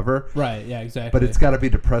or whoever. Right, yeah, exactly. But it's got to be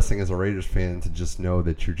depressing as a Raiders fan to just know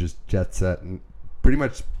that you're just jet set and pretty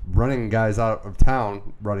much running guys out of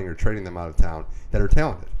town, running or trading them out of town that are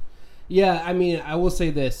talented. Yeah, I mean, I will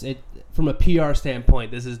say this. From a PR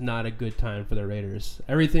standpoint, this is not a good time for the Raiders.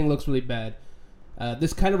 Everything looks really bad.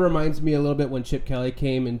 This kind of reminds me a little bit when Chip Kelly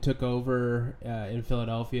came and took over in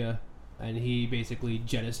Philadelphia, and he basically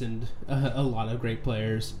jettisoned a lot of great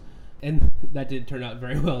players. And that didn't turn out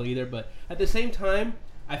very well either. But at the same time,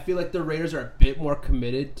 I feel like the Raiders are a bit more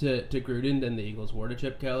committed to Gruden than the Eagles were to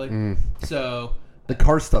Chip Kelly. So the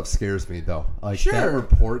Carr stuff scares me, though. Like sure. That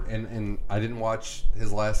report, and I didn't watch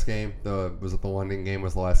his last game. Was it the London game?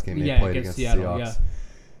 Was the last game they played against Seattle, the Seahawks? Yeah.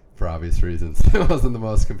 For obvious reasons. It wasn't the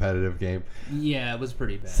most competitive game. Yeah, it was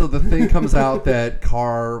pretty bad. So the thing comes out that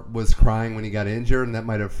Carr was crying when he got injured, and that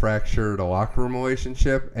might have fractured a locker room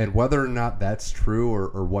relationship. And whether or not that's true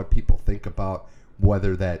or what people think about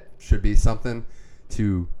whether that should be something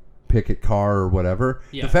to pick at Carr or whatever,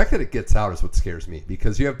 the fact that it gets out is what scares me,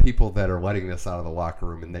 because you have people that are letting this out of the locker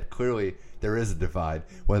room, and that clearly there is a divide,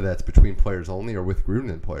 whether that's between players only or with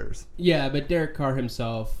Gruden and players. Yeah, but Derek Carr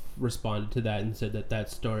himself responded to that and said that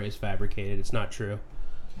story is fabricated. It's not true.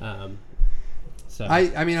 So I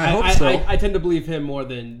hope so. I tend to believe him more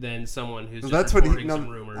than someone who's just reporting some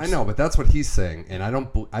rumors. I know, but that's what he's saying, and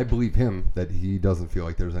I believe him that he doesn't feel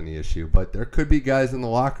like there's any issue. But there could be guys in the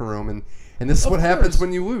locker room, and this is what happens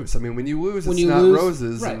when you lose. I mean, when you lose, it's not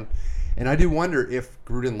roses. Right. And I do wonder if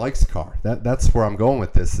Gruden likes Carr. That's where I'm going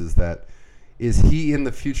with this, is he in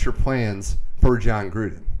the future plans for John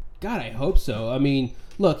Gruden? God, I hope so. I mean,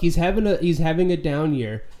 look, he's having a down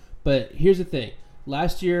year, but here's the thing.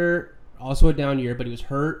 Last year, Also a down year, but he was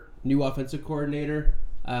hurt. New offensive coordinator.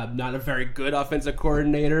 Not a very good offensive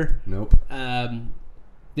coordinator. Nope.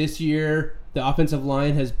 This year, the offensive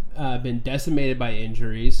line has been decimated by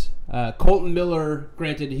injuries. Colton Miller,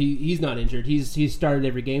 granted, he's not injured. He's started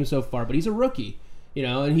every game so far, but he's a rookie,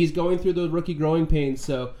 and he's going through those rookie growing pains.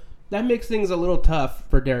 So that makes things a little tough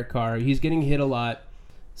for Derek Carr. He's getting hit a lot,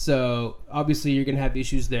 so obviously you're going to have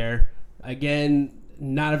issues there. Again,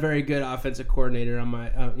 not a very good offensive coordinator on my,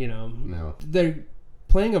 No. They're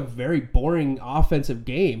playing a very boring offensive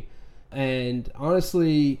game, and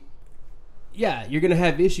honestly, yeah, you're going to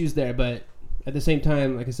have issues there, but at the same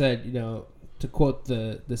time, like I said, to quote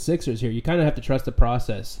the Sixers here, you kind of have to trust the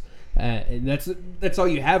process. And that's all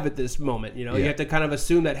you have at this moment. You have to kind of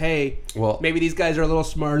assume that, hey, maybe these guys are a little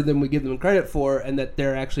smarter than we give them credit for, and that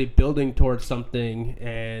they're actually building towards something.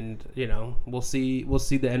 And we'll see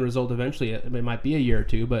the end result eventually. It might be a year or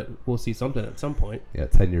two, but we'll see something at some point. Yeah,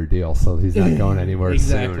 10-year deal, so he's not going anywhere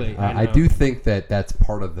Exactly, soon. I I do think that's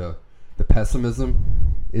part of the pessimism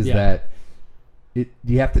is that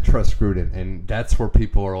you have to trust Gruden, and that's where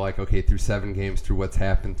people are like, okay, through 7 games, through what's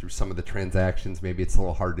happened, through some of the transactions, maybe it's a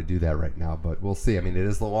little hard to do that right now, but we'll see. I mean, it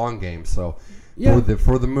is the long game, so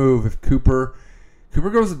for the move, if Cooper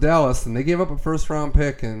goes to Dallas, and they gave up a first-round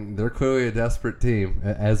pick, and they're clearly a desperate team,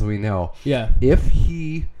 as we know. Yeah. If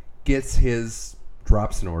he gets his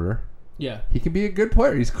drops in order, he can be a good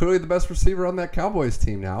player. He's clearly the best receiver on that Cowboys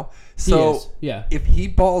team now. So if he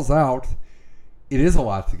balls out, it is a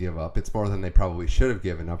lot to give up. It's more than they probably should have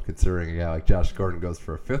given up, considering a guy like Josh Gordon goes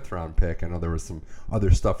for a 5th-round pick. I know there was some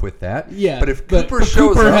other stuff with that. Yeah, but if Cooper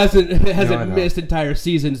shows Cooper up, hasn't missed entire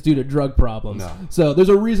seasons due to drug problems. No. So there's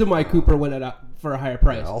a reason why Cooper went out for a higher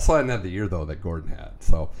price. Yeah, also, I didn't have the year though that Gordon had.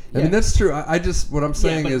 So I mean, that's true. I just what I'm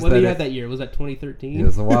saying is when that he had that year, was that 2013? It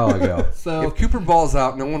was a while ago. So if Cooper balls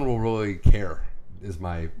out, no one will really care. Is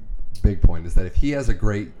my big point is that if he has a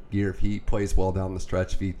great year, if he plays well down the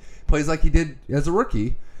stretch, if he plays like he did as a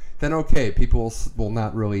rookie, then okay, people will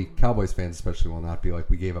not really, Cowboys fans especially, will not be like,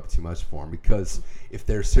 we gave up too much for him, because if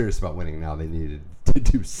they're serious about winning now, they needed to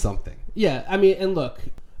do something. Yeah, I mean, and look,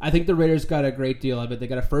 I think the Raiders got a great deal of it. They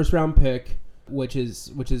got a first-round pick, which is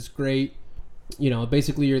great.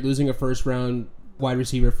 Basically you're losing a first-round wide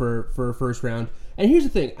receiver for a first round. And here's the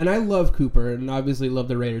thing, and I love Cooper, and obviously love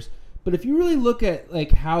the Raiders, but if you really look at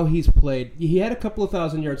like how he's played, he had a couple of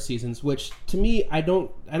 1,000-yard seasons, which to me I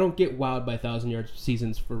don't get wowed by 1,000-yard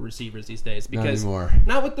seasons for receivers these days, because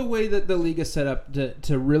not with the way that the league is set up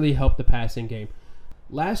to really help the passing game.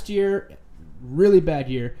 Last year, really bad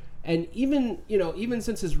year, and even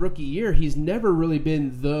since his rookie year, he's never really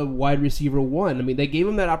been the wide receiver one. I mean, they gave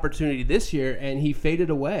him that opportunity this year, and he faded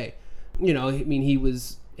away. He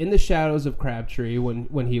was in the shadows of Crabtree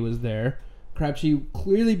when he was there. Crabtree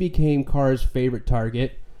clearly became Carr's favorite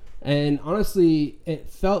target, and honestly, it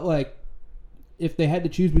felt like if they had to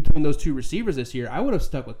choose between those two receivers this year, I would have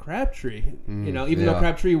stuck with Crabtree. Even though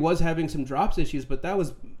Crabtree was having some drops issues, but that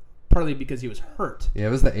was partly because he was hurt. Yeah,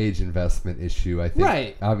 it was the age investment issue, I think.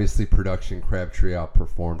 Right. Obviously, production, Crabtree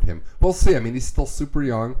outperformed him. We'll see. I mean, he's still super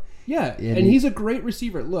young. Yeah, and he's a great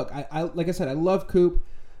receiver. Look, I like I said, I love Coop.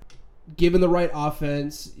 Given the right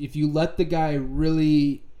offense, if you let the guy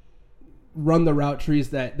really run the route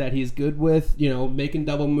trees that he's good with, making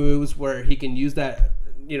double moves where he can use that,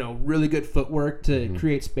 really good footwork to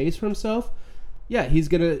create space for himself, he's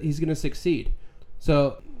gonna succeed.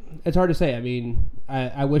 So it's hard to say. I mean,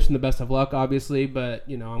 I wish him the best of luck, obviously, but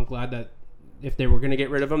I'm glad that if they were going to get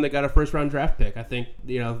rid of him, they got a first-round draft pick. I think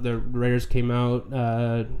the Raiders came out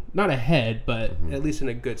not ahead, but at least in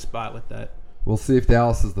a good spot with that. We'll see if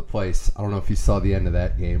Dallas is the place. I don't know if you saw the end of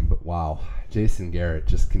that game, but wow, Jason Garrett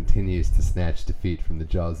just continues to snatch defeat from the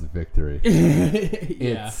jaws of victory.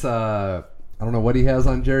 It's I don't know what he has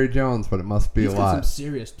on Jerry Jones, but it must be a lot. He's got some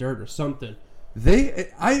serious dirt or something.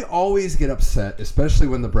 I always get upset, especially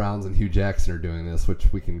when the Browns and Hugh Jackson are doing this,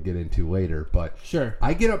 which we can get into later. But sure,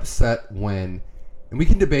 I get upset when, and we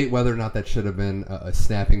can debate whether or not that should have been a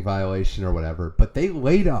snapping violation or whatever, but they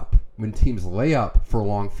laid up when teams lay up for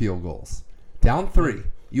long field goals. Down 3.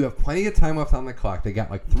 You have plenty of time left on the clock. They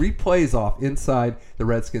got like 3 plays off inside the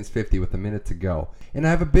Redskins 50 with a minute to go. And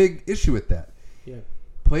I have a big issue with that. Yeah.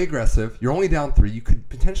 Play aggressive. You're only down 3. You could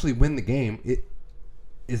potentially win the game.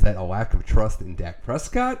 Is that a lack of trust in Dak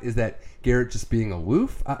Prescott? Is that Garrett just being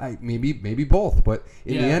aloof? Maybe both. But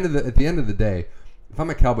at the end of the day, if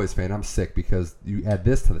I'm a Cowboys fan, I'm sick because you add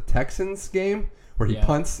this to the Texans game where he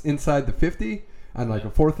punts inside the 50 on like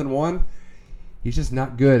a 4th and 1. He's just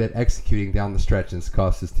not good at executing down the stretch, and it's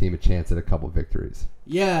cost his team a chance at a couple victories.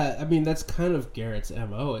 Yeah, I mean, that's kind of Garrett's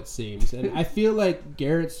MO, it seems. And I feel like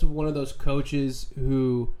Garrett's one of those coaches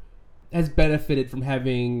who has benefited from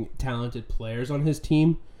having talented players on his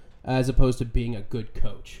team as opposed to being a good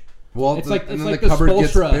coach. Well, It's like the the cupboard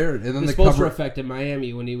gets Spoelstra, bared, and then the the Spoelstra cupboard. effect in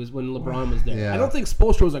Miami when LeBron was there. Yeah. I don't think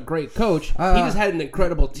Spoelstra was a great coach. He just had an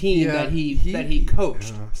incredible team that he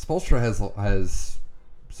coached. Spoelstra has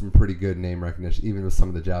some pretty good name recognition, even with some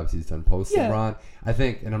of the jobs he's done post LeBron. I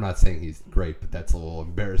think, and I'm not saying he's great, but that's a little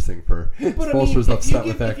embarrassing for Spoelstra's upset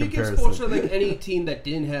with that comparison. If you give Spoelstra like any team that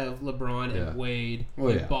didn't have LeBron and Wade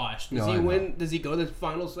and Bosh, does he win? Does he go to the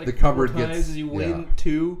finals like the cupboard 4 times? gets, Does he win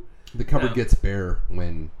 2? The cupboard gets bare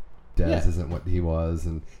when Dez isn't what he was,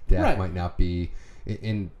 and Dak might not be.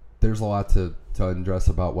 And there's a lot to address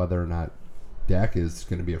about whether or not Dak is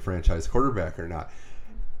going to be a franchise quarterback or not.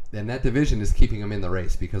 And that division is keeping them in the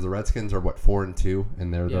race because the Redskins are 4-2,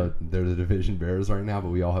 and they're the division bears right now. But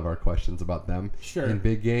we all have our questions about them in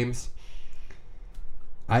big games.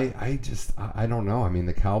 I don't know. I mean,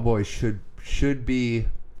 the Cowboys should be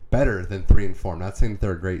better than 3-4. I'm not saying that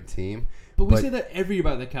they're a great team, but we say that every year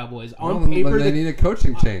about the Cowboys. On paper, they need a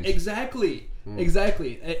coaching change. Exactly.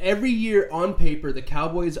 Every year on paper, the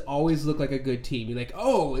Cowboys always look like a good team. You're like,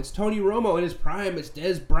 oh, it's Tony Romo in his prime. It's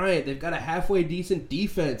Dez Bryant. They've got a halfway decent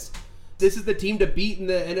defense. This is the team to beat in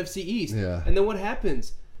the NFC East. Yeah. And then what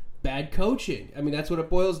happens? Bad coaching. I mean, that's what it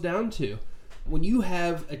boils down to. When you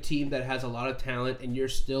have a team that has a lot of talent and you're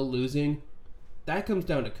still losing, that comes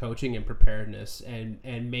down to coaching and preparedness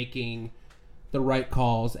and making the right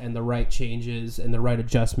calls and the right changes and the right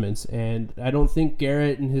adjustments. And I don't think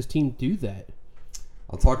Garrett and his team do that.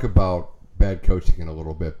 I'll talk about bad coaching in a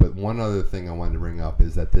little bit, but one other thing I wanted to bring up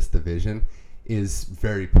is that this division is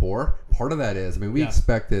very poor. Part of that is, we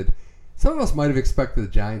expected, some of us might have expected the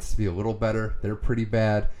Giants to be a little better. They're pretty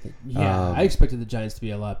bad. Yeah, I expected the Giants to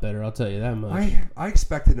be a lot better, I'll tell you that much. I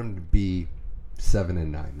expected them to be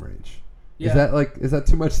 7-9 range. Yeah. Is that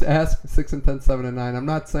too much to ask? 6-10, 7-9. I'm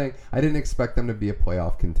not saying I didn't expect them to be a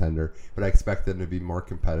playoff contender, but I expected them to be more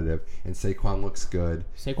competitive. And Saquon looks good.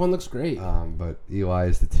 Saquon looks great. But Eli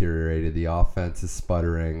is deteriorated. The offense is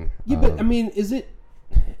sputtering. Yeah, but is it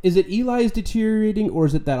Eli's deteriorating or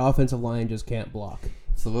is it that offensive line just can't block?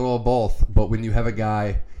 It's a little of both. But when you have a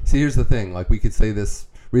guy, see, here's the thing. Like we could say this.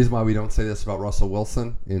 Reason why we don't say this about Russell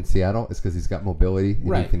Wilson in Seattle is because he's got mobility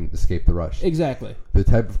and he can escape the rush. Exactly. The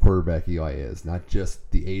type of quarterback Eli is, not just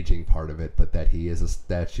the aging part of it, but that he is a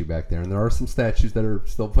statue back there. And there are some statues that are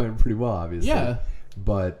still playing pretty well, obviously. Yeah.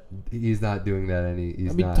 But he's not doing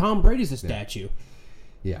that Tom Brady's a statue.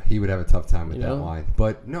 Yeah, he would have a tough time with that line.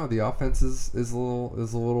 But no, the offense is a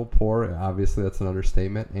little poor. Obviously, that's an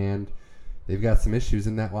understatement. And they've got some issues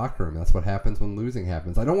in that locker room. That's what happens when losing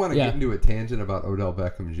happens. I don't want to get into a tangent about Odell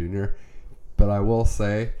Beckham Jr., but I will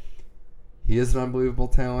say he is an unbelievable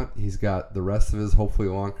talent. He's got the rest of his hopefully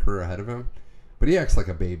long career ahead of him. But he acts like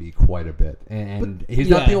a baby quite a bit. And he's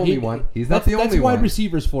not the only one. He's not the only one. That's wide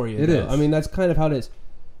receivers for you. It is. I mean, that's kind of how it is.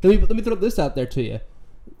 Let me throw this out there to you.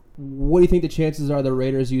 What do you think the chances are the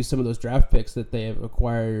Raiders use some of those draft picks that they have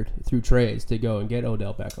acquired through trades to go and get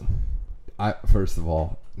Odell Beckham? First of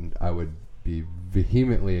all, I would be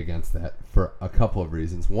vehemently against that for a couple of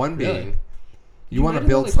reasons. One being, you want to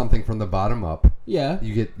build something from the bottom up. Yeah.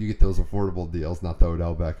 You get those affordable deals, not the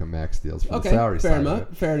Odell Beckham max deals for the salary side of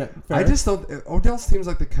it. Fair enough. I just don't. Odell seems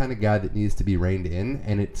like the kind of guy that needs to be reined in,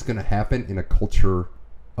 and it's going to happen in a culture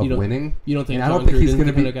of winning. You don't think? And I don't think he's going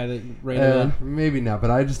to be the guy that reined in? Maybe not, but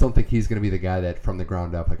I just don't think he's going to be the guy that from the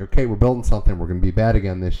ground up, like, okay, we're building something. We're going to be bad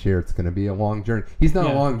again this year. It's going to be a long journey. He's not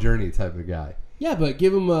a long journey type of guy. Yeah, but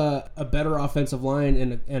give him a better offensive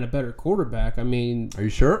line and a better quarterback. I mean, are you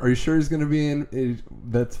sure? Are you sure he's going to be in?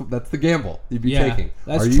 That's the gamble you'd be taking.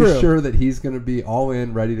 That's Are you true. sure that he's going to be all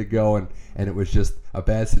in, ready to go, and it was just a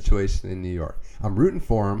bad situation in New York? I'm rooting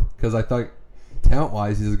for him because I thought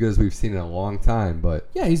talent-wise he's as good as we've seen in a long time. But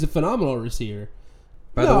yeah, he's a phenomenal receiver.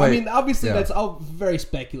 By the way, I mean, obviously that's all very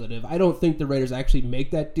speculative. I don't think the Raiders actually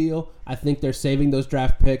make that deal. I think they're saving those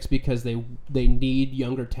draft picks because they need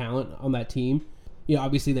younger talent on that team. You know,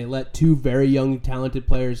 obviously they let 2 very young, talented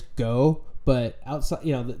players go, but outside,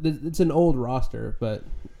 it's an old roster. But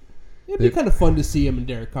it'd be kind of fun to see him and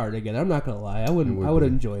Derek Carr together. I'm not gonna lie, I would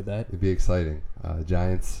enjoy that. It'd be exciting.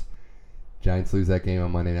 Giants lose that game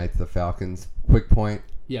on Monday night to the Falcons. Quick point.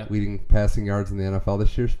 Yeah. Leading passing yards in the NFL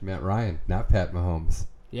this year is Matt Ryan, not Pat Mahomes.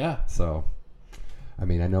 Yeah. So, I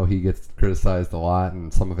mean, I know he gets criticized a lot,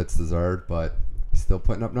 and some of it's deserved, but he's still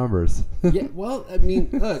putting up numbers. Yeah. Well, I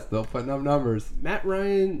mean, look, still putting up numbers. Matt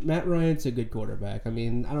Ryan's a good quarterback. I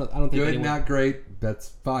mean, I don't think good, not great.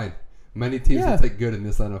 That's fine. Many teams will take good in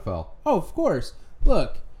this NFL. Oh, of course.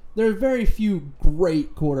 Look, there are very few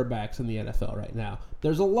great quarterbacks in the NFL right now.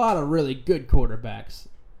 There's a lot of really good quarterbacks.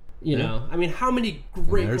 You know, I mean, how many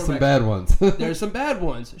great? There's some bad ones. There's some bad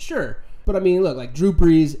ones, sure. But I mean, look, like Drew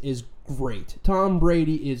Brees is great. Tom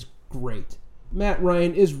Brady is great. Matt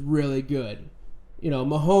Ryan is really good. You know,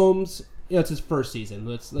 Mahomes, you know, it's his first season.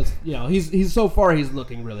 Let's you know, he's so far he's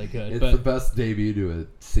looking really good. It's the best debut to a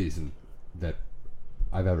season that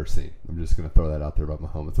I've ever seen. I'm just going to throw that out there about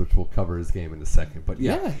Mahomes, which we'll cover his game in a second. But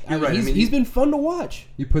yeah, you're right. He's been fun to watch.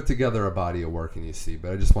 You put together a body of work and you see.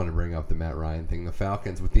 But I just want to bring up the Matt Ryan thing. The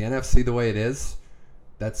Falcons, with the NFC the way it is,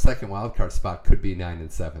 that second wild card spot could be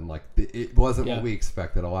 9-7. Like it wasn't what we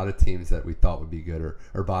expected. A lot of teams that we thought would be good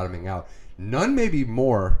are bottoming out. None maybe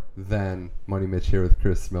more than Money Mitch here with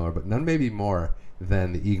Chris Miller, but none maybe more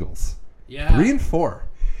than the Eagles. Yeah, 3-4.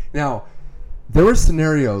 Now, there were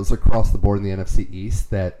scenarios across the board in the NFC East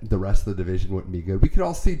that the rest of the division wouldn't be good. We could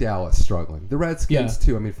all see Dallas struggling. The Redskins,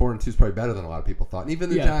 too. I mean, 4-2 is probably better than a lot of people thought. And even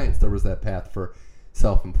the Giants, there was that path for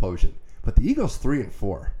self-implosion. But the Eagles,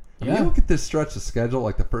 3-4. I mean, you look at this stretch of schedule,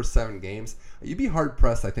 like the first 7 games, you'd be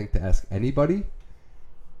hard-pressed, I think, to ask anybody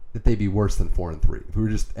that they'd be worse than 4-3. If we were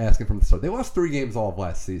just asking from the start. They lost 3 games all of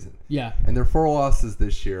last season. Yeah. And their 4 losses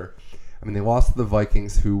this year. I mean, they lost to the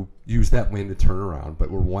Vikings, who used that win to turn around,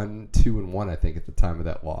 but were 1-2-1, I think, at the time of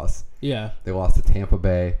that loss. Yeah. They lost to Tampa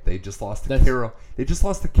Bay. They just lost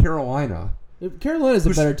to Carolina. Carolina's a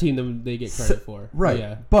better team than they get credit for. Right.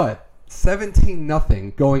 Yeah. But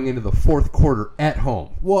 17-0 going into the fourth quarter at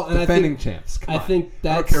home. Well, and defending champs. I think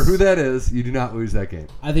that's, I don't care who that is. You do not lose that game.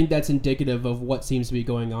 I think that's indicative of what seems to be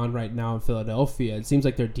going on right now in Philadelphia. It seems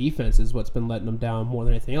like their defense is what's been letting them down more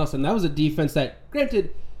than anything else. And that was a defense that,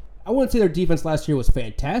 granted, I wouldn't say their defense last year was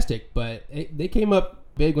fantastic, but they came up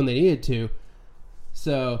big when they needed to.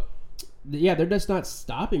 So, yeah, they're just not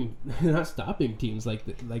stopping teams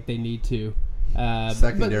like they need to.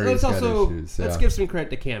 Secondary's got issues. Let's give some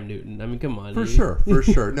credit to Cam Newton. I mean, come on. For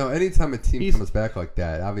sure. No, anytime a team comes back like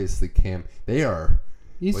that, obviously Cam, he's they're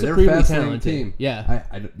a supremely fascinating talented. Team. Yeah.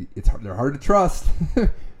 They're hard to trust.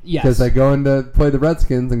 Yes. Because they go in to play the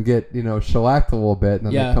Redskins and get, shellacked a little bit, and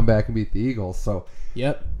then they come back and beat the Eagles. So,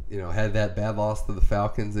 yep. Had that bad loss to the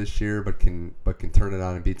Falcons this year, but can turn it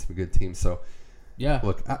on and beat some good teams. So, yeah.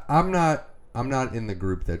 Look, I'm not in the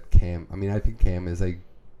group that Cam. I mean, I think Cam is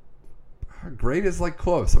great is like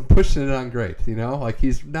close. I'm pushing it on great. Like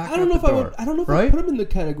he's not. I don't know if I put him in the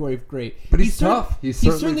category of great. But he's tough. He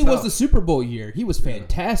certainly was the Super Bowl year. He was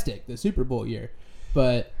fantastic the Super Bowl year.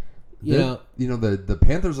 But the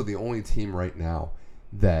Panthers are the only team right now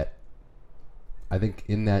that I think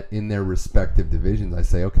in their respective divisions, I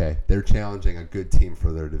say, okay, they're challenging a good team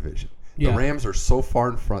for their division. The Rams are so far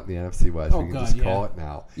in front in the NFC West. We can just call it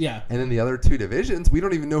now. Yeah. And in the other 2 divisions, we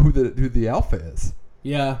don't even know who the alpha is.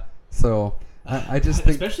 Yeah. So I just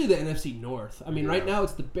think, especially the NFC North. I mean, right now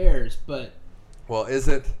it's the Bears, but is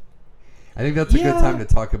it? I think that's a good time to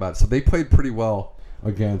talk about it. So they played pretty well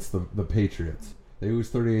against the Patriots. They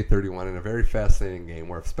lose 38-31 in a very fascinating game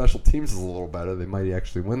where if special teams is a little better, they might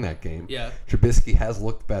actually win that game. Yeah. Trubisky has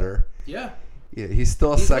looked better. Yeah. Yeah, he's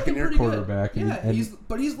still a second-year quarterback.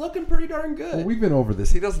 But he's looking pretty darn good. Well, we've been over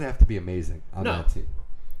this. He doesn't have to be amazing on that team.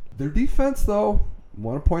 Their defense, though,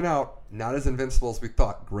 want to point out, not as invincible as we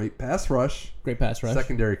thought. Great pass rush.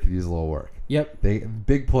 Secondary could use a little work. Yep.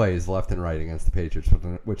 Big plays left and right against the Patriots,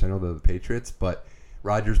 which I know they're the Patriots, but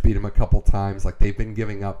Rodgers beat them a couple times. Like, they've been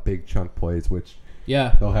giving up big chunk plays, which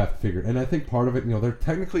they'll have to figure. And I think part of it, they're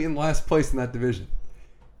technically in last place in that division.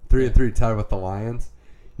 3-3 tied with the Lions.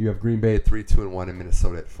 You have Green Bay at 3-2-1 and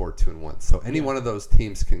Minnesota at 4-2-1. So any one of those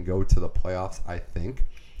teams can go to the playoffs, I think.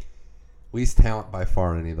 Least talent by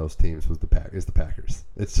far in any of those teams is the Packers.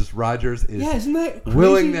 It's just Rodgers is isn't that crazy?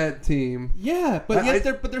 Willing that team. Yeah, but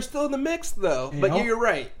they're still in the mix though. But you're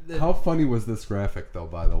right. How funny was this graphic though?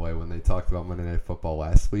 By the way, when they talked about Monday Night Football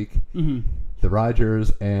last week, mm-hmm. the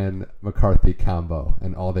Rodgers and McCarthy combo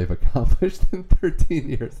and all they've accomplished in 13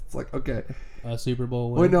 years. It's like, okay, a Super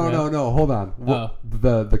Bowl win. Wait, no. Hold on.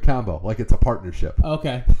 The combo, like it's a partnership.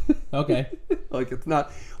 Okay. Like it's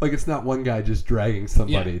not one guy just dragging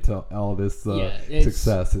somebody to all this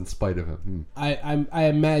success in spite of him. I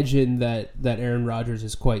imagine that Aaron Rodgers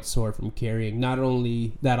is quite sore from carrying not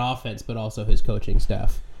only that offense but also his coaching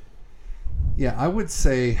staff. Yeah, I would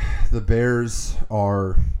say the Bears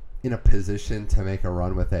are in a position to make a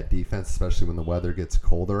run with that defense, especially when the weather gets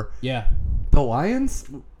colder. Yeah. The Lions,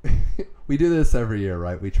 we do this every year,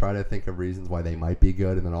 right? We try to think of reasons why they might be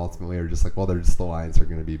good, and then ultimately are just like, well, they're just the Lions are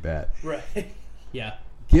going to be bad. Right. Yeah.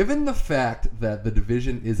 Given the fact that the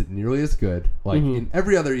division isn't nearly as good, like in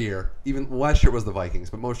every other year, even last year was the Vikings,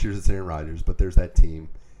 but most years it's Aaron Rodgers, but there's that team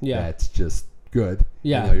that's just good.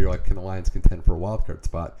 Yeah. You're like, can the Lions contend for a wild card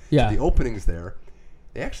spot? Yeah. So the opening's there.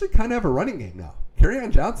 they actually kind of have a running game now.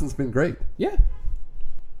 Kerryon Johnson's been great. Yeah.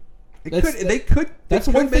 They could. That's they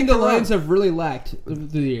could one thing make the a run. Lions have really lacked through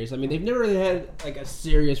the years. I mean, they've never really had like a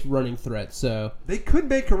serious running threat. So They could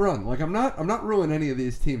make a run. Like I'm not ruling any of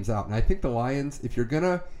these teams out. And I think the Lions, if you're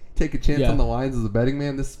gonna take a chance on the Lions as a betting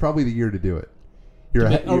man, this is probably the year to do it.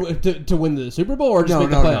 To win the Super Bowl or just make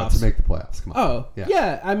the playoffs? No, to make the playoffs. Come on. Oh,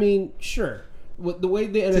 yeah. I mean, sure. The way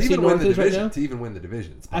the NFC North is right now, to even win the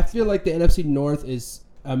divisions. I feel like the NFC North is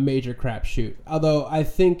a major crapshoot. Although I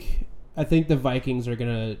think the Vikings are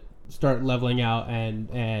gonna start leveling out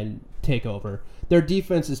and take over. Their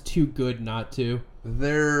defense is too good not to.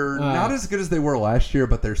 They're not as good as they were last year,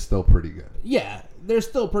 but they're still pretty good. Yeah, they're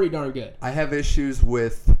still pretty darn good. I have issues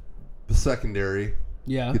with the secondary.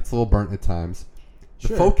 Yeah. It's a little burnt at times. The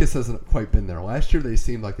Sure. focus hasn't quite been there. Last year they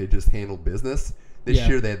seemed like they just handled business. This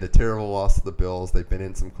year they had the terrible loss to the Bills. They've been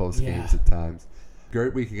in some close games at times.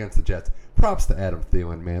 Great week against the Jets. Props to Adam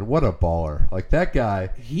Thielen, man. What a baller. Like that guy,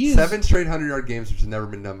 7 straight 100-yard games, which has never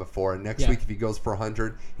been done before. And next week, if he goes for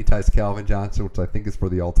 100, he ties Calvin Johnson, which I think is for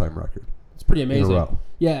the all-time record. It's pretty amazing. In a row.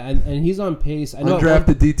 Yeah, and he's on pace. I know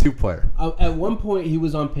undrafted D2 player. At one point, he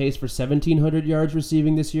was on pace for 1,700 yards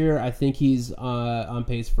receiving this year. I think he's on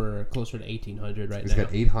pace for closer to 1,800 right now. He's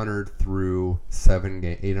got 800 through 7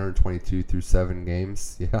 games, 822 through 7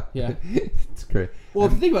 games. Yeah. It's great. Well,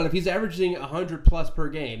 if you think about it, if he's averaging 100 plus per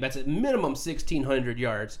game, that's at minimum 1,600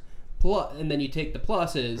 yards. Plus, and then you take the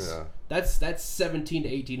pluses. That's 1,700 to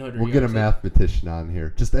 1,800 We'll yards. get a mathematician on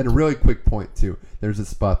here. Just and a really quick point too. There's a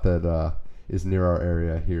spot that is near our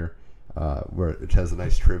area here, where it has a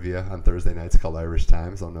nice trivia on Thursday nights called Irish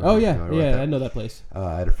Times. I don't know. Oh yeah, I know that place.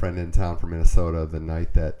 I had a friend in town from Minnesota the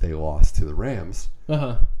night that they lost to the Rams.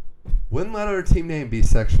 Wouldn't let our team name be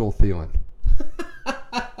Sexual Thielen.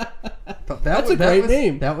 That's a great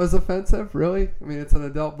name. That was offensive, really? I mean, it's an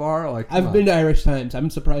adult bar. Like, I've been to Irish Times. I'm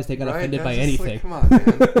surprised they got offended by anything. Like, come on, man.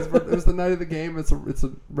 It was the night of the game. It's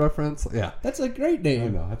a reference. Yeah. That's a great name. I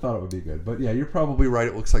know. I thought it would be good. But, yeah, you're probably right.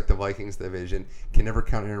 It looks like the Vikings division can never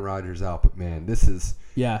count Aaron Rodgers out. But, man, this is...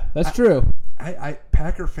 Yeah, that's true.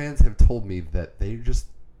 Packer fans have told me that they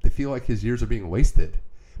feel like his years are being wasted.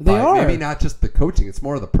 They are. Maybe not just the coaching. It's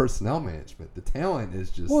more of the personnel management. The talent is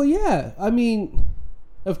just... Well, yeah. I mean,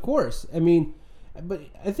 of course. I mean... But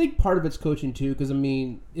I think part of it's coaching too, because I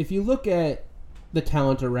mean, if you look at the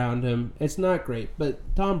talent around him, it's not great. But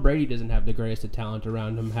Tom Brady doesn't have the greatest of talent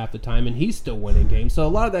around him half the time, and he's still winning games. So a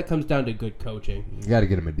lot of that comes down to good coaching. You got to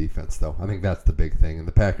get him a defense, though. I think that's the big thing. And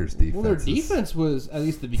the Packers' defense. Well, their defense was, at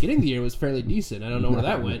least at the beginning of the year, was fairly decent. I don't know where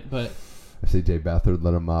that went, but C.J. Beathard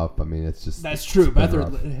let him up. I mean, it's just that's true.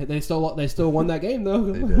 Beathard, they still won that game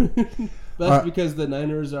though. They did. That's because the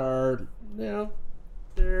Niners are,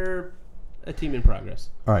 they're a team in progress.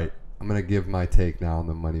 All right, I'm going to give my take now on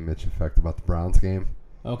the Money Mitch effect about the Browns game.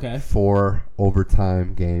 Okay. 4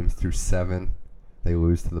 overtime games through 7. They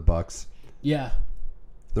lose to the Bucs. Yeah.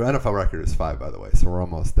 Their NFL record is 5, by the way, so we're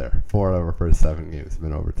almost there. 4 out of our first 7 games have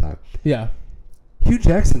been overtime. Yeah. Hugh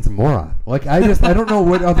Jackson's a moron. Like, I don't know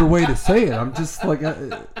what other way to say it. I'm just like...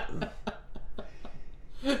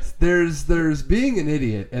 There's being an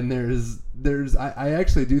idiot, and I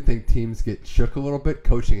actually do think teams get shook a little bit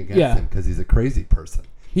coaching against him because he's a crazy person.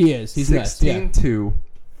 He is. He's 16-2,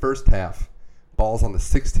 first half, balls on the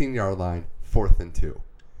 16-yard line, 4th and 2.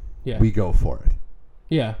 Yeah. We go for it.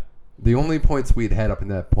 Yeah. The only points we'd had up in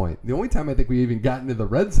that point, the only time I think we even got into the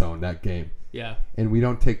red zone that game. Yeah. And we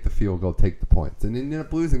don't take the field goal, take the points. And end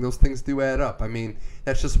up losing. Those things do add up. I mean,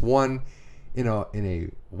 that's just one in a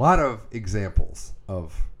lot of examples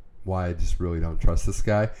of why I just really don't trust this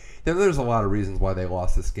guy. There's a lot of reasons why they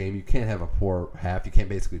lost this game. You can't have a poor half. You can't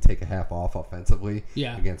basically take a half off offensively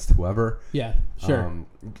against whoever. Yeah, sure.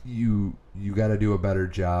 You got to do a better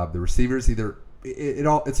job. The receivers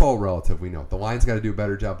it's all relative. We know the line's got to do a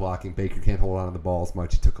better job blocking. Baker can't hold on to the ball as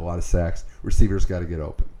much. He took a lot of sacks. Receivers got to get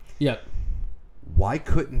open. Yep. Why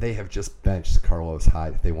couldn't they have just benched Carlos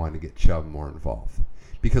Hyde if they wanted to get Chubb more involved?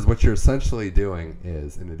 Because what you're essentially doing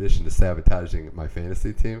is, in addition to sabotaging my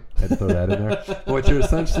fantasy team, I had to throw that in there. What you're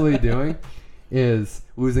essentially doing is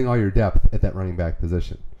losing all your depth at that running back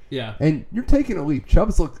position. Yeah. And you're taking a leap.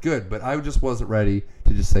 Chubb's looked good, but I just wasn't ready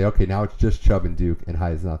to just say, okay, now it's just Chubb and Duke, and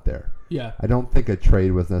Hyde's not there. Yeah. I don't think a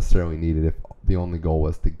trade was necessarily needed if the only goal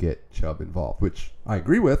was to get Chubb involved, which I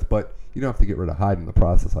agree with, but you don't have to get rid of Hyde in the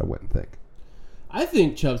process, I wouldn't think. I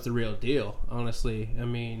think Chubb's the real deal, honestly. I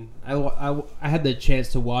mean, I had the chance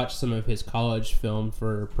to watch some of his college film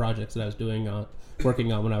for projects that I was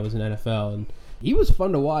working on when I was in NFL, and he was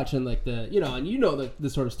fun to watch. And like the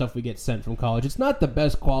sort of stuff we get sent from college, it's not the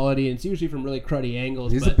best quality, and it's usually from really cruddy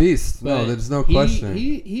angles. He's a beast. No, there's no question.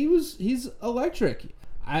 He's electric.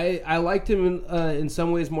 I liked him in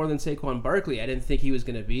some ways more than Saquon Barkley. I didn't think he was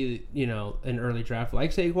going to be, an early draft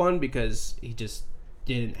like Saquon because he just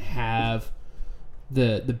didn't have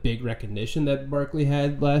the big recognition that Barkley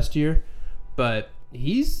had last year. But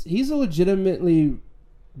he's a legitimately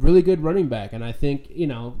really good running back, and I think,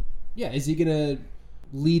 is he going to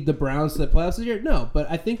lead the Browns to the playoffs this year? No, but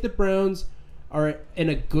I think the Browns are in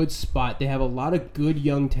a good spot. They have a lot of good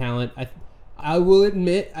young talent. I will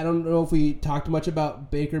admit, I don't know if we talked much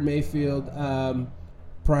about Baker Mayfield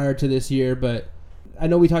prior to this year, but I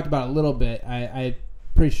know we talked about it a little bit. I'm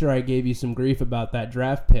pretty sure I gave you some grief about that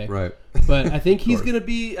draft pick. Right. But I think he's gonna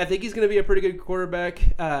be a pretty good quarterback,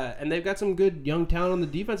 and they've got some good young talent on the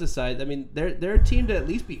defensive side. I mean, they're a team to at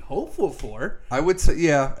least be hopeful for. I would say,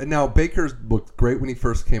 yeah. Now Baker's looked great when he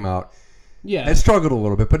first came out. Yeah, I struggled a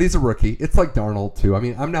little bit, but he's a rookie. It's like Darnold too. I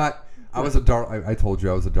mean, I'm not. I told you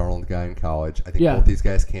I was a Darnold guy in college. I think both these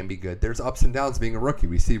guys can be good. There's ups and downs being a rookie.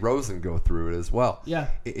 We see Rosen go through it as well. Yeah,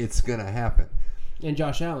 it's gonna happen. And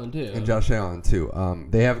Josh Allen too.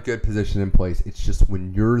 They have a good position in place. It's just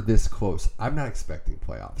when you're this close, I'm not expecting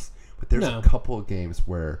playoffs. But there's a couple of games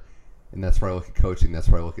where, and that's where I look at coaching. That's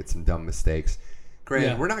where I look at some dumb mistakes.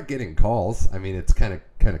 Granted, we're not getting calls. I mean, it's kind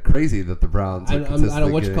of crazy that the Browns are consistently I don't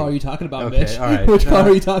know which call are you talking about, okay, Mitch. All right. Which call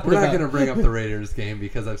are you talking about? We're not going to bring up the Raiders game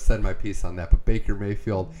because I've said my piece on that. But Baker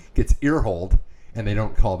Mayfield gets earholed, and they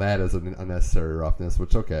don't call that as an unnecessary roughness,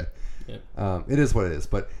 which, okay. Yeah. It is what it is.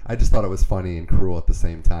 But I just thought it was funny and cruel at the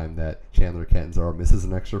same time that Chandler Catanzaro misses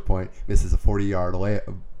an extra point, misses a 40-yard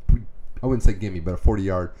I wouldn't say gimme, but a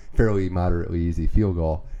 40-yard, fairly moderately easy field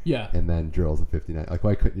goal. Yeah. And then drills a 59. Like,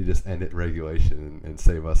 why couldn't you just end it in regulation and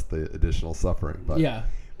save us the additional suffering? But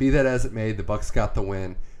be that as it may, the Bucs got the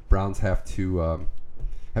win. Browns have to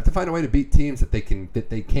find a way to beat teams that they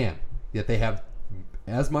can. Yet they have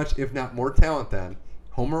as much, if not more talent than,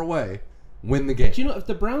 home or away, win the game. But if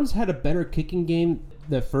the Browns had a better kicking game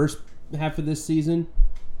the first half of this season,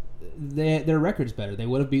 their record's better. They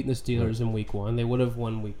would have beaten the Steelers in week 1. They would have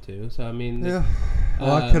won week 2. So, I mean... Yeah. A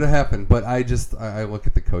lot could have happened, but I look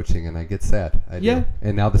at the coaching and I get sad. I do.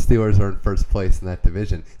 And now the Steelers are in first place in that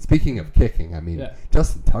division. Speaking of kicking, I mean,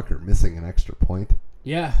 Justin Tucker missing an extra point.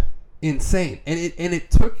 Yeah. Insane. And it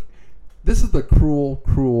took... This is the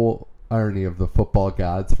cruel irony of the football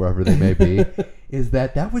gods, wherever they may be, is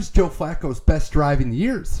that was Joe Flacco's best drive in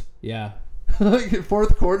years. Yeah. Like in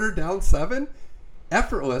fourth quarter, down 7.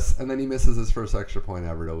 Effortless, and then he misses his first extra point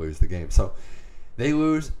ever to lose the game. So they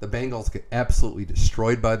lose. The Bengals get absolutely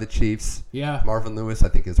destroyed by the Chiefs. Yeah. Marvin Lewis, I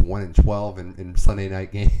think, is 1-12 in Sunday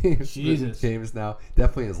night games. Jesus. Games now.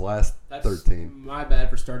 Definitely his last 13. My bad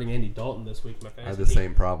for starting Andy Dalton this week. My fantasy I had the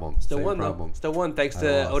same problem. Still won thanks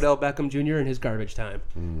to Odell Beckham Jr. and his garbage time.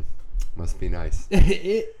 Must be nice.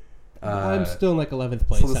 I'm still in like 11th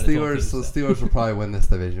place. So the Steelers will probably win this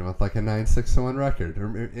division with like a 9-6-1 record.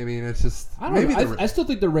 I mean, it's just I still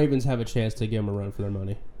think the Ravens have a chance to give them a run for their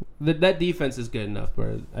money. That defense is good enough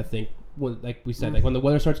where I think, like we said, like when the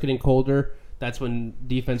weather starts getting colder, that's when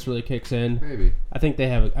defense really kicks in. Maybe I think they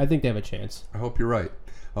have a chance. I hope you're right.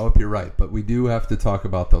 But we do have to talk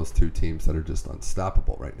about those two teams that are just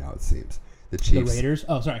unstoppable right now. It seems. The Chiefs. The Raiders?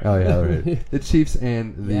 Oh, sorry. Oh, yeah, the Raiders. The Chiefs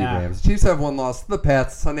and the Rams. The Chiefs have one loss to the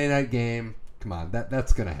Pats. Sunday night game. Come on,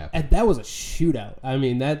 that's going to happen. And that was a shootout. I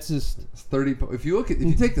mean, that's just... It's 30. If you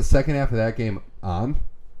take the second half of that game on,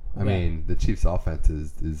 I mean, the Chiefs' offense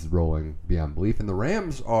is rolling beyond belief. And the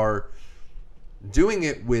Rams are doing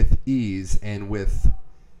it with ease and with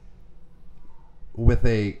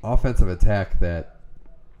a offensive attack that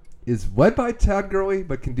is led by Todd Gurley,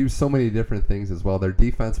 but can do so many different things as well. Their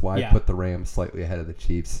defense, why I put the Rams slightly ahead of the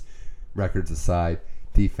Chiefs, records aside,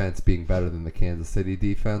 defense being better than the Kansas City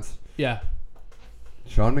defense. Yeah.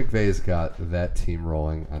 Sean McVay's got that team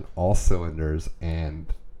rolling on all cylinders, and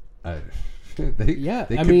they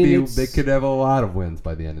could have a lot of wins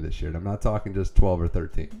by the end of this year. And I'm not talking just 12 or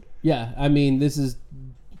 13. Yeah, I mean, this is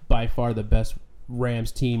by far the best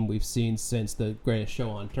Rams team we've seen since the Greatest Show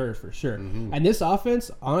on Turf, for sure. Mm-hmm. And this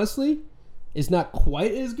offense, honestly, is not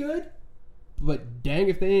quite as good, but dang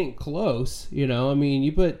if they ain't close. I mean,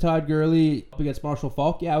 you put Todd Gurley up against Marshall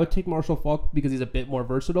Faulk. Yeah, I would take Marshall Faulk because he's a bit more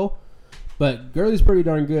versatile, but Gurley's pretty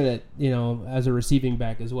darn good at, as a receiving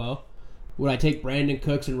back as well. Would I take Brandon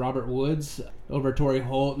Cooks and Robert Woods over Torrey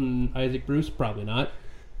Holt and Isaac Bruce? Probably not.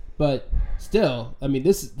 But still, I mean,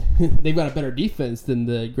 they've got a better defense than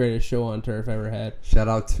the Greatest Show on Turf ever had. Shout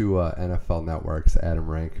out to NFL Network's Adam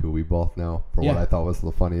Rank, who we both know for what I thought was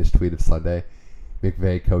the funniest tweet of Sunday.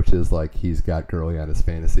 McVay coaches like he's got Gurley on his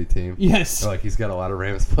fantasy team. Yes. Or like he's got a lot of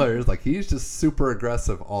Rams players. Like he's just super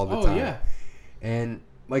aggressive all the time. Yeah. And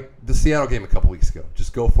like the Seattle game a couple weeks ago.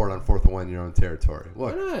 Just go for it on 4th and 1 in your own territory.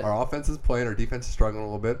 Look, Why not? our offense is playing, our defense is struggling a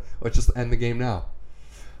little bit. Let's just end the game now.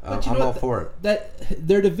 But you I'm know all what? for it. That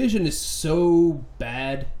their division is so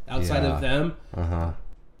bad outside Yeah. of them.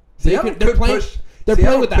 Seattle They're could playing. push. They're Seattle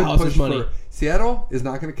playing with the could house's push money. Seattle is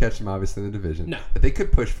not going to catch them, obviously, in the division. No. But they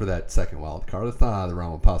could push for that second wild card. It's not out of the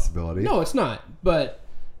realm of possibility. No, it's not. But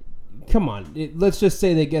come on, let's just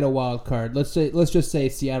say they get a wild card. Let's just say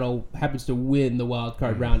Seattle happens to win the wild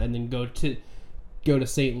card round and then go to not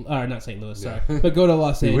St. Louis, sorry, but go to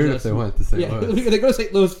Los It'd be Angeles. weird if they went to St. Louis. They go to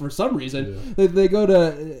St. Louis for some reason. Yeah. They go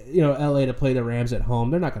to LA to play the Rams at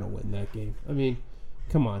home. They're not going to win that game. I mean,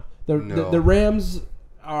 come on. The Rams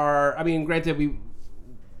are. I mean, granted, we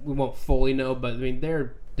won't fully know, but I mean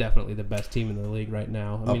they're definitely the best team in the league right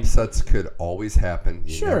now. I mean, Upsets could always happen.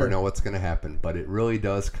 You Sure. never know what's going to happen, but it really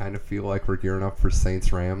does kind of feel like we're gearing up for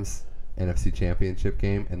Saints-Rams NFC Championship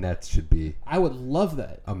game, and that should be I would love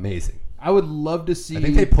that. amazing. I would love to see. I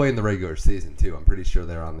think they play in the regular season too. I'm pretty sure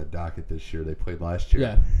they're on the docket this year. They played last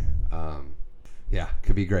year. Yeah.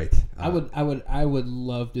 Could be great. I would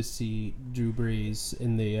love to see Drew Brees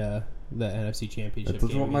in the NFC Championship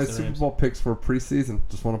That's game. what my against the Super Rams. Bowl picks for preseason.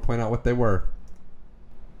 Just want to point out what they were.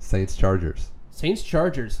 Saints Chargers. Saints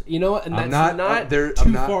Chargers. You know what? And I'm that's not- too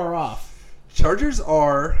I'm not- far off. Chargers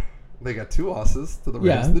they got 2 losses to the Rams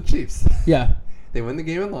Yeah. and the Chiefs. Yeah. They win the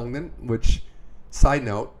game in London, which, side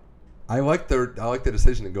note, I like the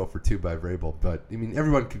decision to go for 2 by Vrabel, but I mean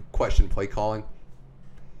everyone could question play calling.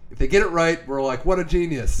 If they get it right, we're like, what a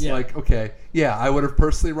genius! Yeah. Like, okay, yeah, I would have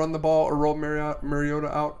personally run the ball or rolled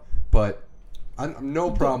Mariota out, but I'm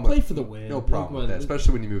no problem. Play with, for the win. No problem Like, with that,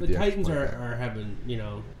 especially when you move the the Titans extra are, point back. are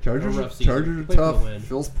having Chargers. a rough season. Chargers are Play for the tough. win.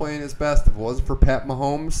 Phil's playing his best. If it wasn't for Pat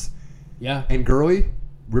Mahomes Yeah. and Gurley,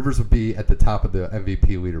 Rivers would be at the top of the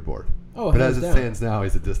MVP leaderboard. Oh, but hands as it down. stands now,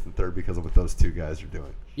 he's a distant third because of what those 2 guys are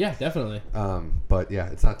doing. Yeah, definitely. But yeah,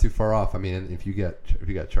 it's not too far off. I mean, if you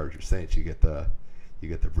got Chargers Saints, you get the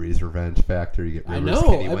Breeze revenge factor. You get I Rivers. know.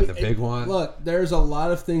 Can he I win mean, the big one? Look, there's a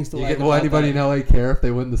lot of things to You like. will about anybody that. in LA care if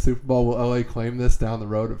they win the Super Bowl? Will LA claim this down the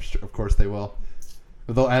road? Of course they will.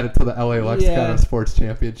 But they'll add it to the LA lexicon Yeah. of sports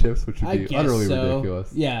championships, which would I be guess utterly so.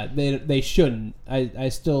 ridiculous. Yeah, they shouldn't. I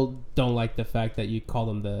still don't like the fact that you call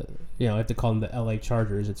them have to call them the LA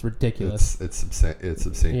Chargers. It's ridiculous. It's obscene. It's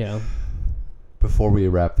obscene. Yeah. Before we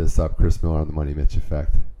wrap this up, Chris Miller on the Money Mitch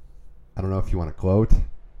Effect. I don't know if you want to gloat,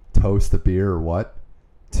 toast a beer, or what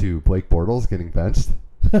to Blake Bortles getting benched.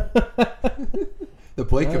 The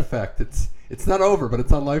Blake Effect. It's not over, but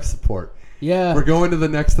it's on life support. Yeah. We're going to the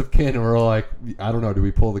next of kin, and we're like, I don't know, do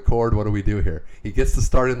we pull the cord? What do we do here? He gets to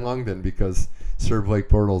start in London because Sir Blake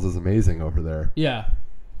Bortles is amazing over there. Yeah.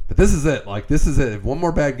 But this is it. This is it. If one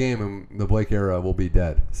more bad game, and the Blake era will be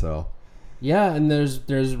dead. So. Yeah, and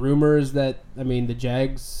there's rumors that the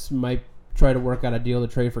Jags might try to work out a deal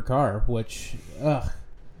to trade for Carr, which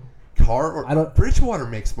Carr or Bridgewater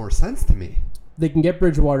makes more sense to me. They can get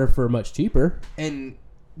Bridgewater for much cheaper. And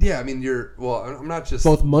yeah, I mean I'm not just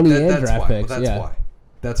both money and that's draft why. picks. Well,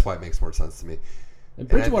 that's why it makes more sense to me. And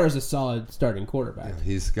Bridgewater's a solid starting quarterback. Yeah,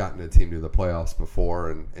 he's gotten a team to the playoffs before,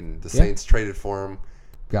 and the Saints traded for him,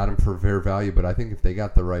 got him for fair value. But I think if they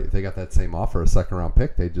got that same offer, a 2nd round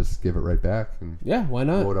pick, they just give it right back and why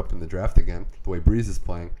not? blow it up in the draft again. The way Breeze is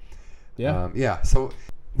playing. Yeah. So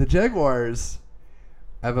the Jaguars.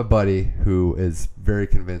 I have a buddy who is very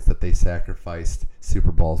convinced that they sacrificed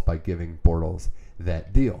Super Bowls by giving Bortles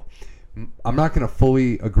that deal. I'm not going to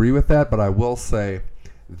fully agree with that, but I will say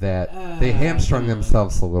that they hamstrung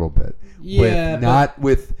themselves a little bit with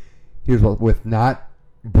not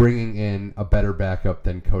bringing in a better backup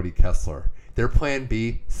than Cody Kessler. Their plan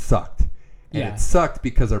B sucked. And it sucked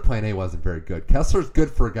because their plan A wasn't very good. Kessler's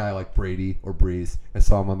good for a guy like Brady or Breeze. I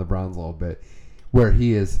saw him on the Browns a little bit, where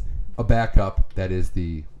he is a backup that is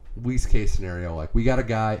the least case scenario. Like, we got a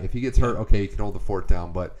guy, if he gets hurt, okay, he can hold the fort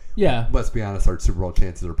down, but let's be honest, our Super Bowl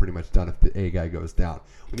chances are pretty much done if the A guy goes down.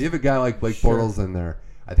 When you have a guy like Blake Bortles in there,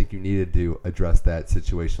 I think you needed to address that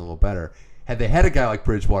situation a little better. Had they had a guy like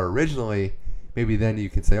Bridgewater originally, maybe then you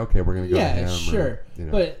can say, okay, we're going to go to him. Sure. Or,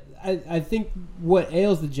 But I think what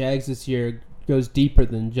ails the Jags this year goes deeper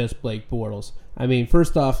than just Blake Bortles. I mean,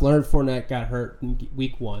 first off, Leonard Fournette got hurt in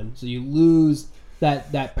week 1, so you lose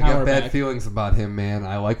that power I got bad back. feelings about him, man.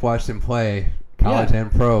 I like watching him play, college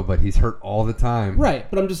and pro, but he's hurt all the time. Right,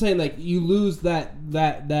 but I'm just saying, you lose that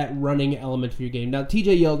running element for your game. Now,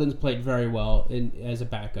 T.J. Yeldon's played very well as a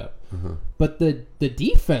backup, but the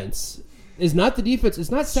defense is not the defense. It's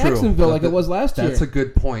not Saxonville like it was last year. That's a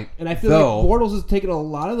good point. And I feel like Bortles has taken a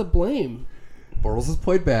lot of the blame. Bortles has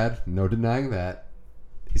played bad, no denying that.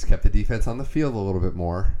 He's kept the defense on the field a little bit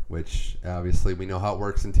more, which obviously we know how it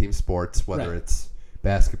works in team sports, whether it's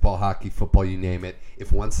basketball, hockey, football, you name it.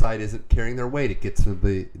 If one side isn't carrying their weight, it gets to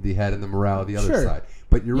the head and the morale of the other side.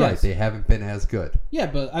 But you're right, they haven't been as good. Yeah,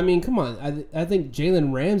 but I mean, come on. I think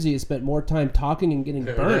Jalen Ramsey has spent more time talking and getting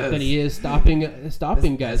burnt than he is stopping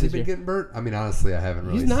guys. Has he been getting burnt? I mean, honestly, I haven't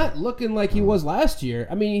really. He's not looking like he was last year.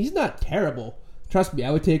 I mean, he's not terrible. Trust me,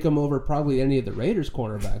 I would take him over probably any of the Raiders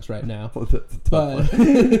cornerbacks right now. But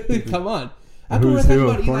come on. How come we're talking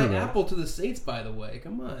about Eli Apple to the Saints, by the way?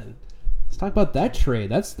 Come on. Let's talk about that trade.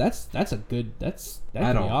 That'd be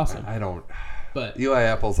awesome. I don't. But Eli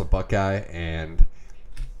Apple's a Buckeye, and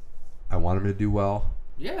I want him to do well.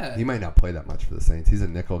 Yeah. He might not play that much for the Saints. He's a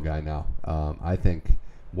nickel guy now. I think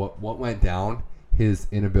what went down, his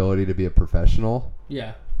inability to be a professional.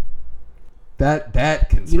 Yeah. That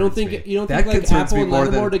concerns me. You don't think like Apple and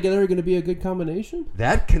Lattimore together are going to be a good combination?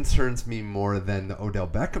 That concerns me more than the Odell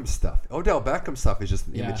Beckham stuff. Odell Beckham stuff is just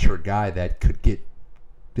an immature guy that could get.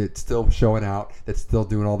 That's still showing out. That's still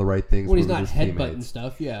doing all the right things. Well, he's not headbutting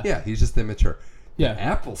stuff. Yeah. Yeah, he's just immature. Yeah. The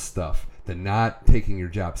Apple stuff, the not taking your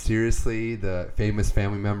job seriously, the famous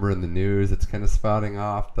family member in the news that's kind of spouting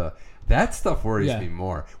off, that stuff worries me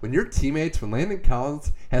more. When your teammates, when Landon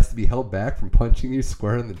Collins has to be held back from punching you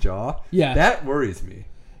square in the jaw, that worries me.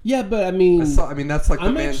 Yeah, but I mean, that's like the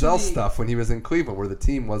Manziel stuff when he was in Cleveland, where the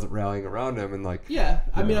team wasn't rallying around him, and like. Yeah,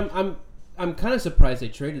 I mean, I'm kind of surprised they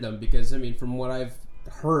traded him because I mean, from what I've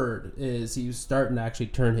heard is he was starting to actually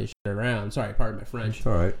turn his shit around. Sorry, pardon my French. It's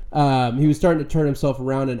all right. He was starting to turn himself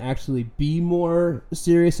around and actually be more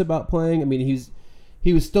serious about playing. I mean,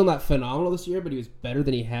 he was still not phenomenal this year, but he was better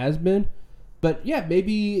than he has been. But yeah,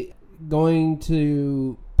 maybe going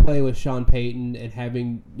to play with Sean Payton and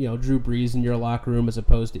having Drew Brees in your locker room as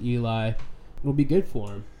opposed to Eli will be good for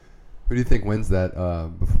him. Who do you think wins that?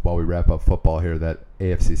 While we wrap up football here, that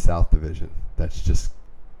AFC South division that's just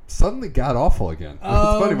suddenly got awful again. It's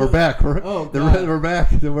funny, we're back. We're back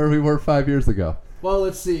to where we were 5 years ago. Well,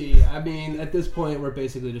 let's see. I mean, at this point, we're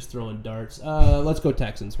basically just throwing darts. Let's go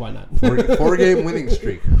Texans. Why not? Four-game winning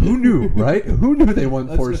streak. Who knew, right? Who knew they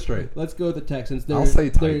won four straight? Let's go with the Texans. I'll say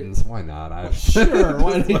Titans. Why not? Sure.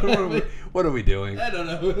 Why not? What are we doing? I don't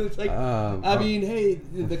know. It's like, I mean, hey,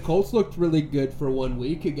 the Colts looked really good for 1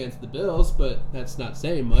 week against the Bills, but that's not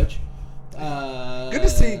saying much. Good to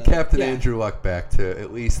see Captain Andrew Luck back to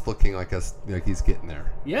at least looking like he's getting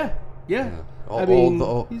there. Yeah.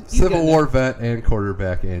 Old Civil War vet and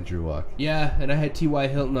quarterback Andrew Luck. Yeah, and I had T.Y.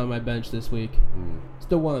 Hilton on my bench this week.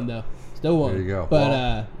 Still won, though. Still won. There you go.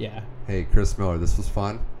 But, yeah. Hey, Chris Miller, this was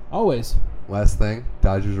fun. Always. Last thing,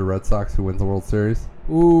 Dodgers or Red Sox, who wins the World Series?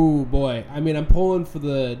 Ooh, boy. I mean, I'm pulling for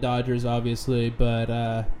the Dodgers, obviously, but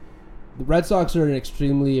the Red Sox are an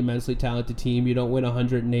extremely, immensely talented team. You don't win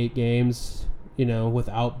 108 games,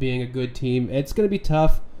 without being a good team. It's going to be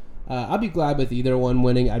tough. I'll be glad with either one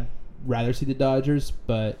winning. I'd rather see the Dodgers,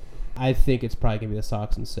 but I think it's probably going to be the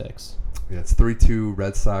Sox in 6. Yeah, it's 3-2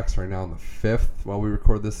 Red Sox right now in the 5th while we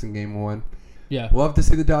record this in Game 1. Yeah. Love to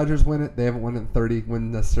see the Dodgers win it. They haven't won it in 30.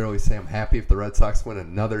 Wouldn't necessarily say I'm happy if the Red Sox win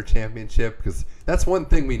another championship because that's one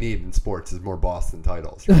thing we need in sports is more Boston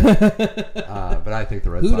titles. Right? But I think the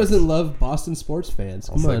Red Sox... Who doesn't love Boston sports fans?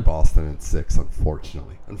 I'll say Boston in 6,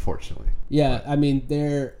 unfortunately. Yeah, I mean,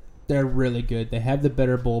 they're really good. They have the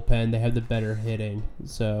better bullpen. They have the better hitting.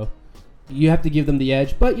 So you have to give them the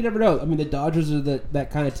edge. But you never know. I mean, the Dodgers are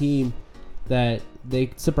that kind of team that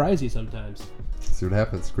they surprise you sometimes. See what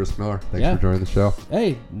happens. Chris Miller, thanks for joining the show.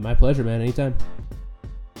 Hey, my pleasure, man. Anytime.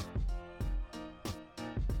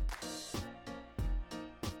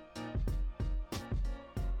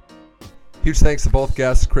 Huge thanks to both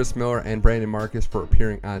guests, Chris Miller and Brandon Marcus, for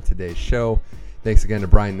appearing on today's show. Thanks again to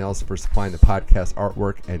Brian Nelson for supplying the podcast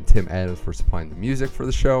artwork and Tim Adams for supplying the music for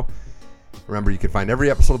the show. Remember, you can find every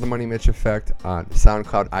episode of The Money Mitch Effect on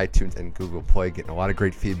SoundCloud, iTunes, and Google Play. Getting a lot of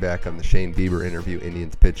great feedback on the Shane Bieber interview,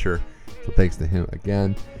 Indians pitcher. So thanks to him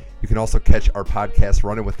again. You can also catch our podcast,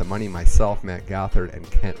 Running with the Money, myself, Matt Gothard, and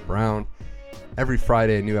Kent Brown. Every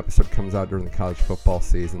Friday, a new episode comes out during the college football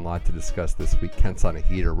season. A lot to discuss this week. Kent's on a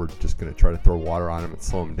heater. We're just going to try to throw water on him and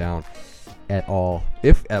slow him down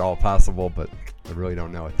if at all possible, but I really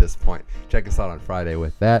don't know at this point. Check us out on Friday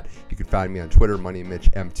with that. You can find me on Twitter,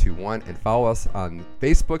 MoneyMitchM21, and follow us on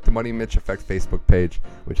Facebook, the Money Mitch Effect Facebook page,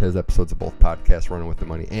 which has episodes of both podcasts, Running with the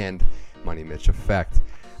Money and Money Mitch Effect.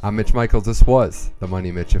 I'm Mitch Michaels. This was the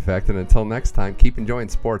Money Mitch Effect, and until next time, keep enjoying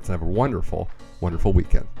sports and have a wonderful, wonderful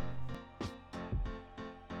weekend.